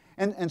lengthy.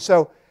 And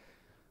so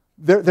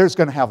there's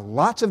going to have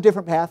lots of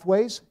different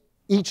pathways.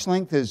 Each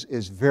length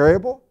is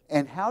variable.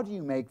 And how do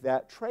you make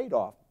that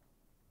trade-off?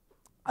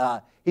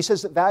 He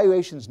says that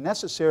valuation is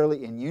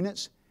necessarily in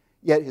units,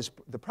 yet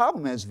the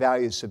problem is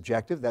value is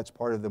subjective. That's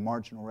part of the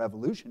marginal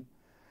revolution.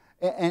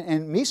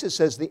 And Mises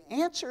says the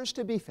answer is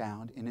to be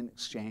found in an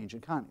exchange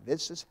economy.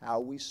 This is how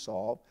we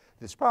solve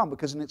this problem,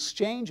 because an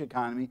exchange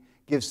economy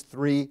gives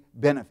three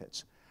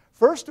benefits.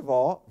 First of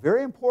all,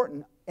 very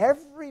important,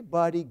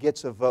 everybody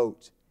gets a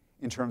vote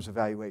in terms of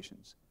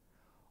valuations.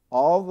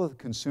 All the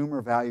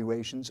consumer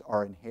valuations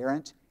are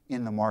inherent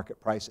in the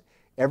market price.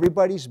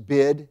 Everybody's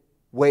bid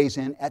weighs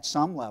in at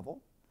some level.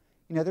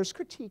 You know, there's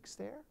critiques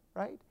there,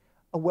 right?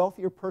 A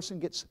wealthier person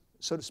gets,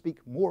 so to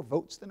speak, more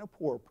votes than a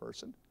poor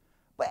person.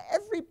 But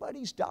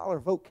everybody's dollar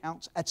vote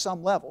counts at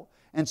some level.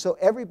 And so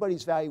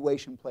everybody's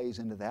valuation plays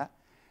into that.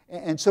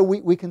 And so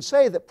we can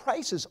say that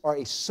prices are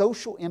a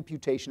social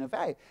imputation of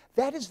value.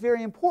 That is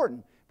very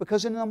important,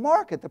 because in the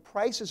market, the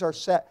prices are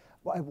set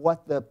by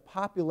what the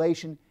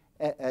population,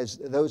 as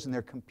those in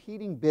their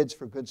competing bids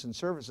for goods and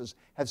services,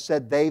 have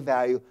said they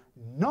value,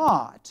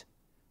 not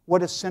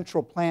what a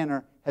central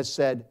planner has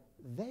said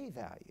they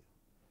value.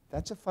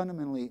 That's a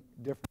fundamentally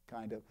different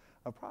kind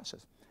of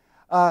process.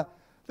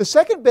 The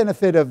second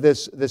benefit of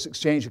this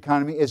exchange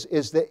economy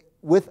is that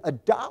with a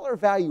dollar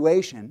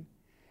valuation,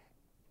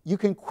 you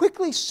can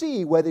quickly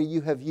see whether you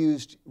have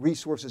used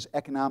resources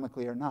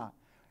economically or not.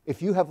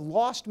 If you have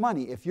lost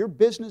money, if your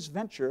business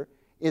venture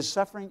is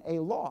suffering a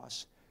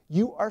loss,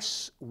 you are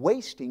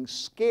wasting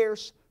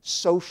scarce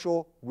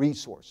social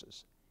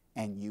resources,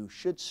 and you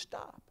should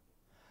stop.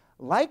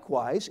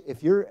 Likewise,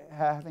 if you're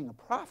having a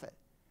profit,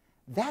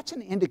 that's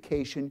an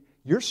indication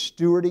you're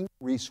stewarding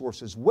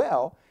resources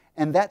well,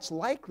 and that's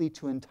likely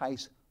to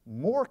entice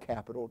more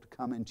capital to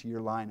come into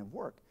your line of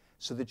work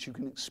so that you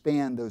can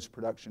expand those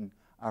production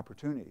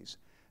opportunities.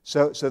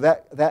 So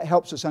that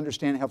helps us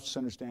understand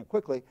it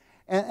quickly.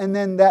 And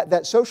then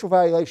that social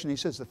valuation, he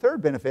says the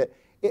third benefit,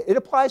 it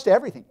applies to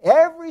everything.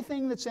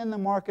 Everything that's in the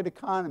market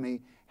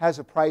economy has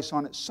a price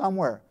on it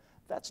somewhere.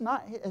 That's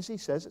not, as he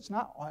says, it's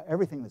not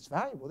everything that's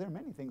valuable. There are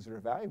many things that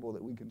are valuable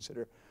that we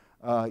consider,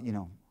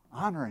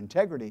 honor,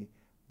 integrity.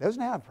 Those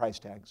don't have price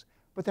tags,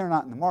 but they're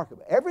not in the market.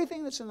 But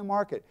everything that's in the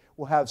market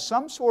will have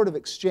some sort of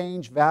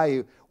exchange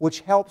value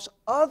which helps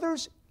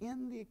others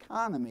in the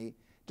economy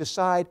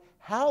decide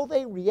how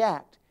they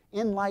react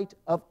in light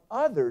of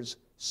others'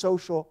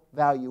 social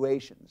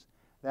valuations.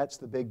 That's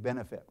the big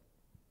benefit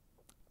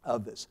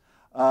of this.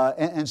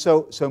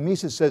 So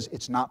Mises says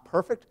it's not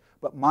perfect,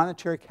 but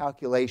monetary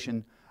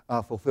calculation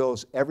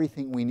fulfills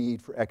everything we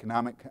need for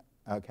economic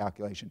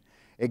calculation.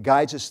 It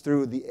guides us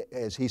through,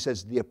 as he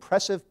says, the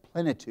oppressive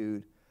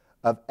plenitude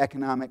of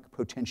economic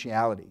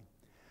potentiality.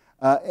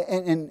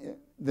 And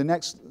the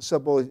next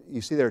sub-bullet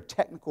you see there,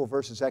 technical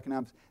versus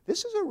economics.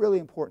 This is a really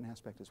important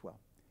aspect as well.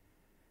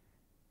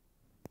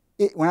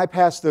 When I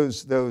pass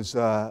those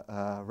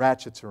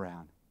ratchets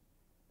around,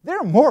 there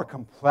are more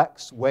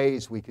complex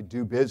ways we could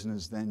do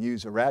business than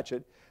use a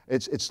ratchet.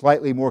 It's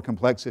slightly more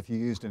complex if you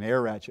used an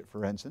air ratchet,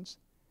 for instance.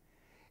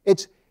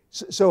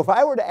 So if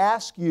I were to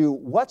ask you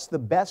what's the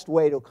best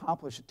way to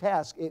accomplish a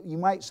task, you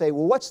might say,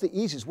 well, what's the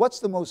easiest? What's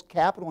the most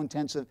capital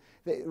intensive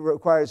that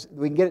requires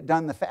we can get it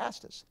done the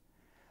fastest?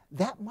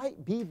 That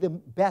might be the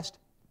best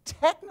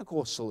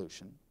technical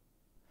solution,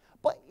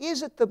 but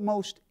is it the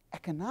most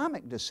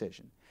economic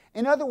decision?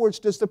 In other words,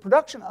 does the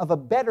production of a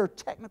better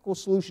technical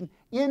solution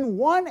in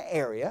one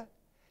area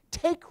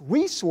take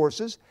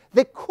resources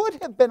that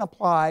could have been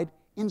applied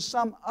in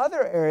some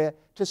other area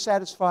to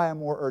satisfy a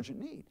more urgent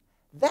need?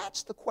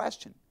 That's the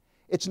question.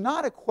 It's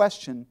not a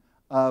question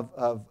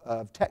of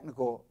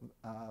technical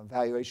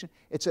valuation.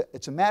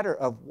 It's a matter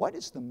of what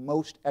is the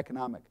most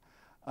economic.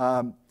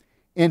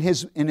 In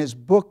his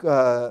book,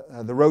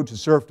 The Road to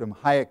Serfdom,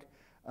 Hayek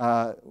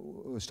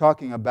was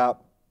talking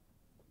about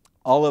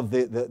all of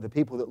the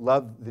people that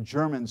loved the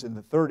Germans in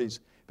the 30s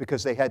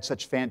because they had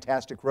such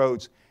fantastic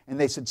roads. And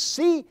they said,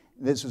 see,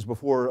 this was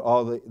before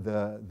all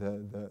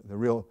the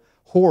real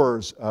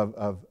horrors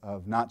of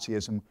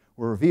Nazism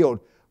were revealed,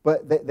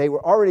 but they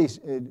were already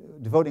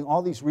devoting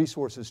all these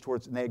resources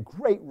towards, and they had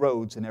great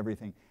roads and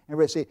everything. And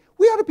everybody say,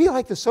 we ought to be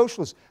like the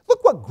socialists.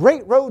 Look what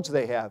great roads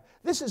they have.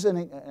 This is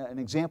an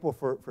example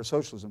for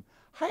socialism.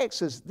 Hayek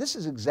says this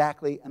is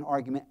exactly an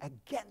argument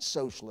against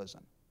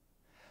socialism.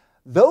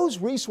 Those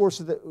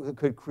resources that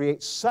could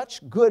create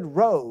such good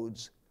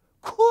roads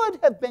could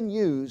have been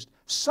used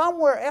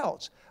somewhere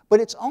else. But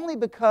it's only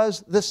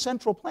because the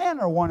central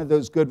planner wanted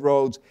those good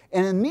roads.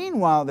 And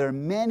meanwhile, there are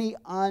many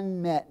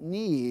unmet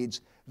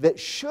needs that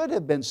should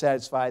have been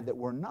satisfied that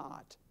were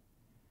not.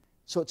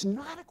 So it's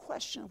not a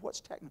question of what's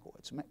technical.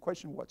 It's a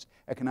question of what's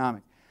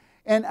economic.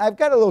 And I've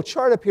got a little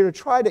chart up here to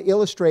try to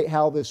illustrate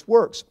how this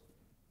works.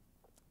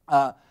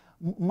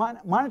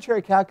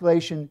 Monetary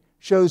calculation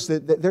shows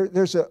that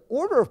there's an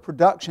order of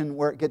production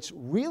where it gets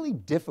really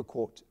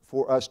difficult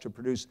for us to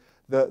produce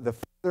the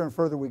further and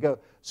further we go.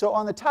 So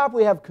on the top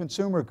we have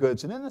consumer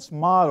goods, and in this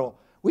model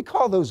We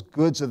call those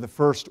goods of the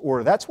first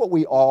order. That's what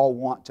we all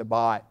want to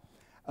buy.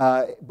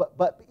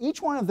 But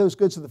each one of those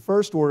goods of the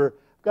first order,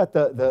 got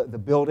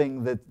the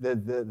building,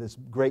 this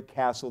great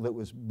castle that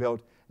was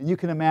built. And you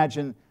can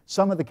imagine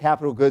some of the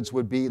capital goods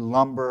would be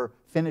lumber,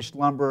 finished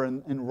lumber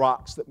and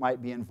rocks that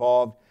might be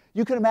involved.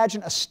 You can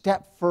imagine a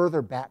step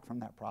further back from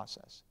that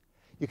process.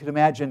 You could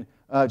imagine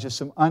just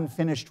some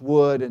unfinished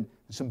wood and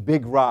some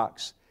big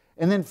rocks.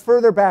 And then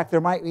further back,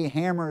 there might be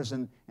hammers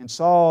and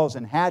saws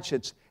and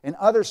hatchets and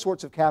other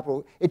sorts of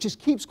capital. It just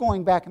keeps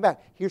going back and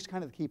back. Here's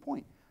kind of the key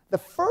point. The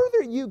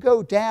further you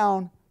go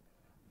down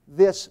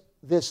this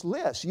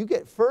list, you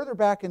get further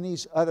back in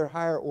these other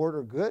higher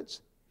order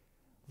goods,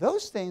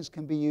 those things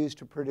can be used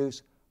to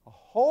produce a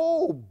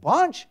whole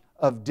bunch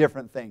of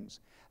different things.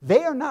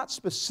 They are not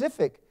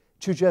specific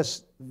to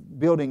just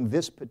building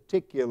this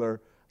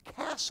particular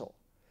castle.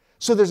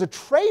 So there's a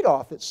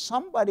trade-off that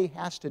somebody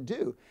has to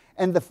do.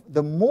 And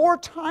the more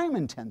time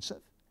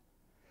intensive,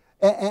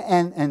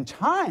 and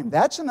time,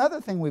 that's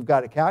another thing we've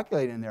got to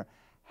calculate in there.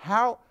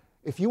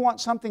 If you want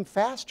something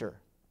faster,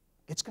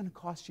 it's going to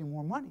cost you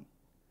more money.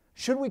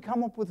 Should we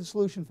come up with a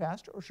solution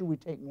faster, or should we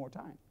take more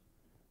time?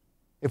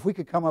 If we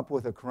could come up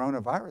with a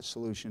coronavirus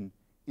solution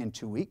in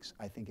 2 weeks,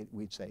 I think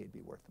we'd say it'd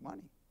be worth the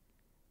money.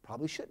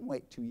 Probably shouldn't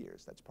wait 2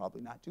 years. That's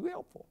probably not too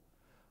helpful.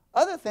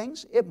 Other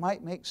things, it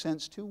might make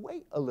sense to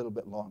wait a little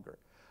bit longer.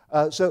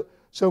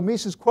 So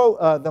Mises' quote,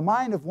 "The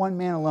mind of one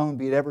man alone,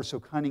 be it ever so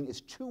cunning,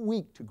 is too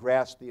weak to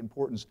grasp the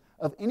importance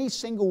of any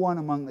single one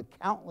among the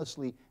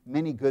countlessly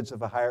many goods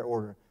of a higher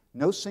order.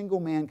 No single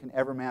man can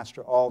ever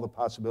master all the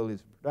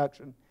possibilities of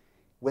production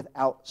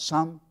without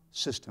some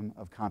system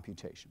of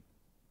computation."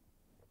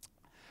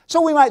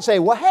 So we might say,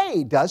 well,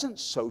 hey, doesn't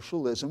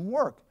socialism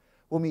work?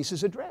 Well,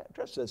 Mises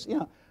addressed this.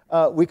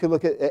 We could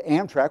look at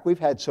Amtrak. We've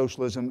had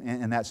socialism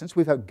in that sense.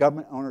 We've had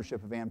government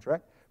ownership of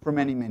Amtrak for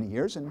many, many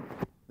years, and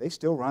they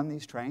still run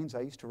these trains.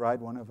 I used to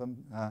ride one of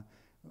them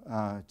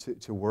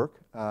to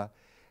work.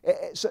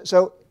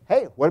 So,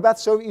 hey, what about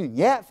the Soviet Union?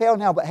 Yeah, it failed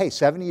now, but hey,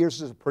 70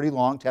 years is a pretty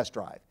long test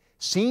drive.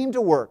 Seemed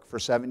to work for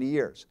 70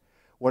 years.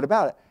 What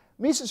about it?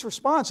 Mises'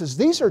 response is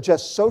these are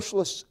just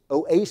socialist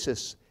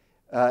oases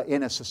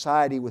in a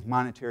society with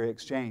monetary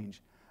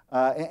exchange.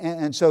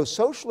 And so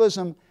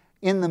socialism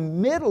in the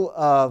middle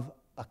of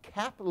a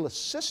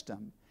capitalist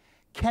system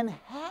can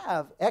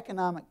have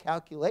economic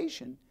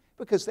calculation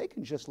because they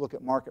can just look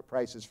at market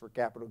prices for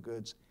capital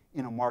goods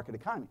in a market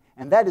economy.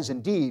 And that is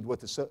indeed what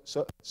the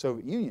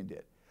Soviet Union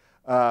did.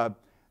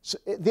 So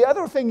the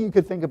other thing you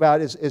could think about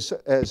is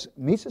as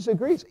Mises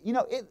agrees,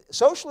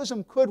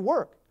 socialism could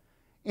work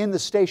in the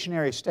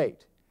stationary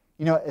state,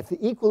 at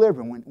the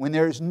equilibrium, when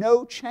there is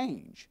no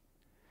change.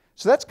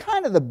 So that's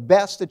kind of the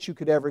best that you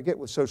could ever get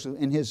with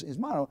socialism in his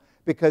model,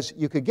 because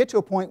you could get to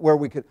a point where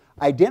we could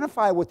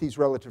identify what these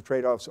relative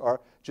trade-offs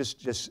are,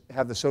 just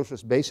have the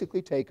socialists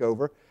basically take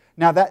over.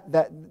 Now,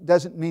 that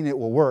doesn't mean it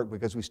will work,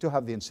 because we still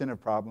have the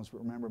incentive problems, but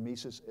remember,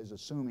 Mises is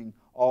assuming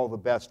all the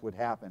best would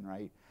happen,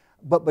 right?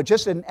 But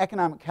just an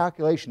economic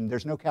calculation,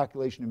 there's no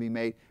calculation to be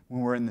made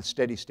when we're in the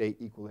steady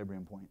state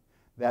equilibrium point.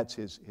 That's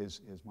his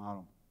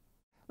model.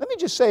 Let me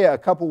just say a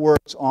couple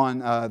words on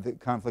the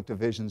conflict of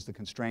visions, the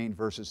constrained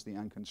versus the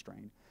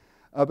unconstrained.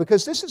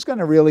 Because this is going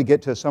to really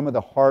get to some of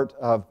the heart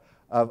of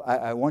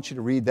I want you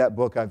to read that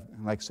book.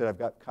 Like I said, I've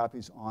got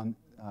copies on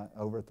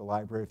over at the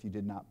library if you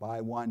did not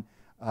buy one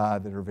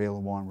that are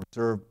available on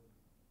reserve.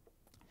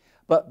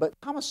 But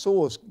Thomas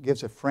Sowell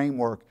gives a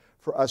framework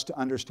for us to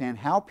understand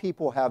how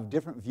people have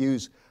different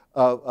views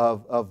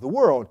of the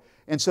world.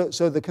 And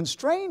so the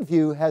constrained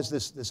view has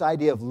this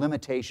idea of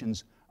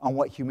limitations on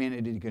what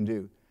humanity can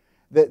do.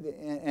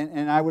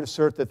 And I would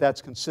assert that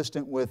that's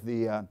consistent with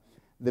the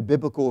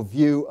biblical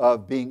view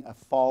of being a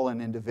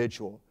fallen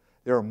individual.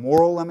 There are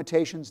moral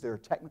limitations, there are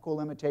technical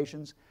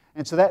limitations,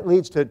 and so that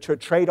leads to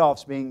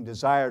trade-offs being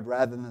desired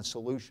rather than a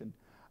solution.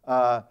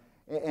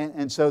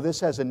 And so this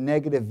has a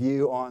negative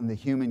view on the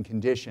human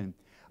condition.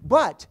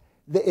 But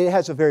it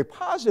has a very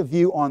positive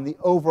view on the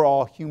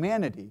overall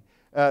humanity,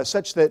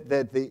 such that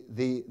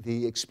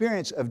the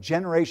experience of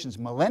generations,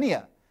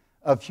 millennia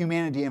of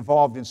humanity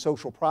involved in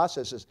social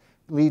processes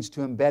leads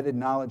to embedded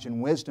knowledge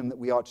and wisdom that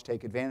we ought to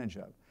take advantage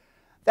of.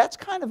 That's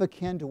kind of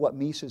akin to what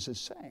Mises is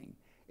saying.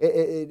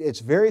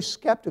 It's very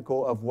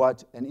skeptical of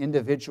what an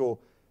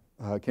individual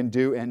can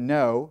do and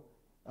know,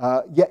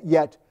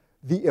 yet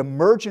the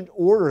emergent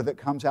order that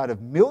comes out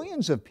of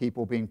millions of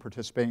people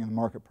participating in the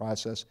market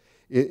process,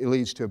 it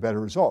leads to a better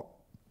result.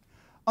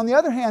 On the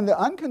other hand, the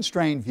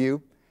unconstrained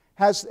view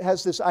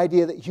has this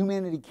idea that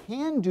humanity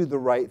can do the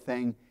right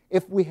thing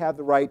if we have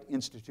the right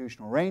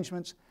institutional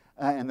arrangements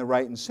and the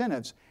right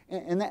incentives.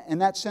 In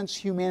that sense,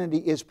 humanity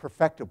is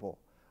perfectible.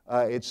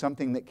 It's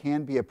something that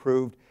can be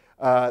approved.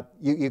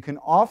 You can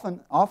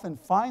often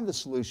find the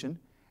solution,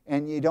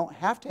 and you don't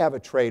have to have a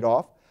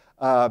trade-off.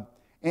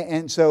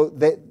 And so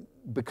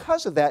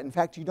because of that, in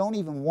fact, you don't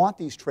even want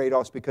these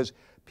trade-offs, because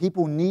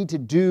people need to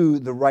do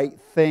the right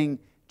thing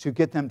to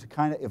get them to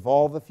kind of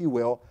evolve, if you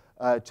will,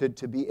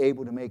 to be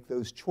able to make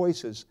those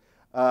choices.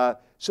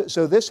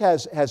 So this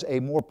has a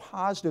more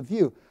positive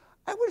view.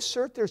 I would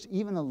assert there's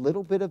even a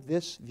little bit of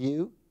this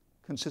view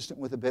consistent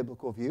with a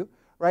biblical view,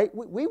 right?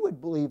 We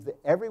would believe that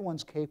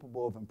everyone's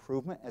capable of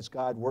improvement as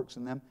God works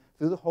in them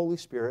through the Holy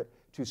Spirit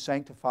to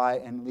sanctify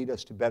and lead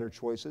us to better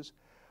choices.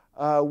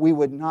 We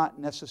would not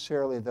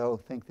necessarily, though,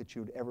 think that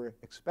you would ever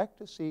expect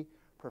to see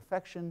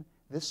perfection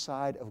this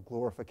side of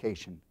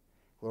glorification.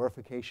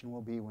 Glorification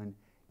will be when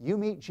you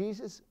meet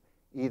Jesus,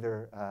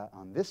 either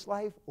on this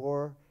life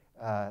or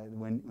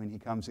when he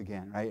comes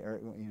again, right?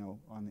 Or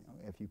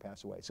if you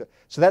pass away. So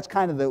that's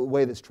kind of the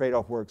way this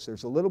trade-off works.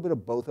 There's a little bit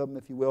of both of them,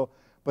 if you will,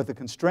 but the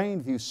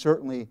constrained view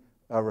certainly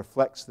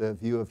reflects the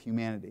view of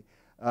humanity.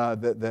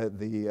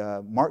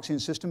 The Marxian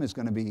system is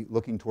going to be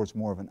looking towards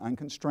more of an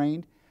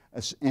unconstrained,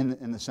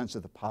 in the sense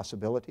of the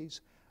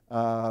possibilities,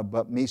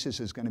 but Mises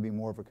is going to be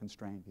more of a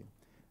constrained view.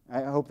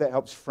 I hope that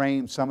helps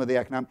frame some of the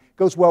economic. It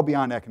goes well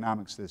beyond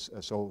economics, this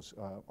Souls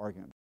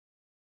argument.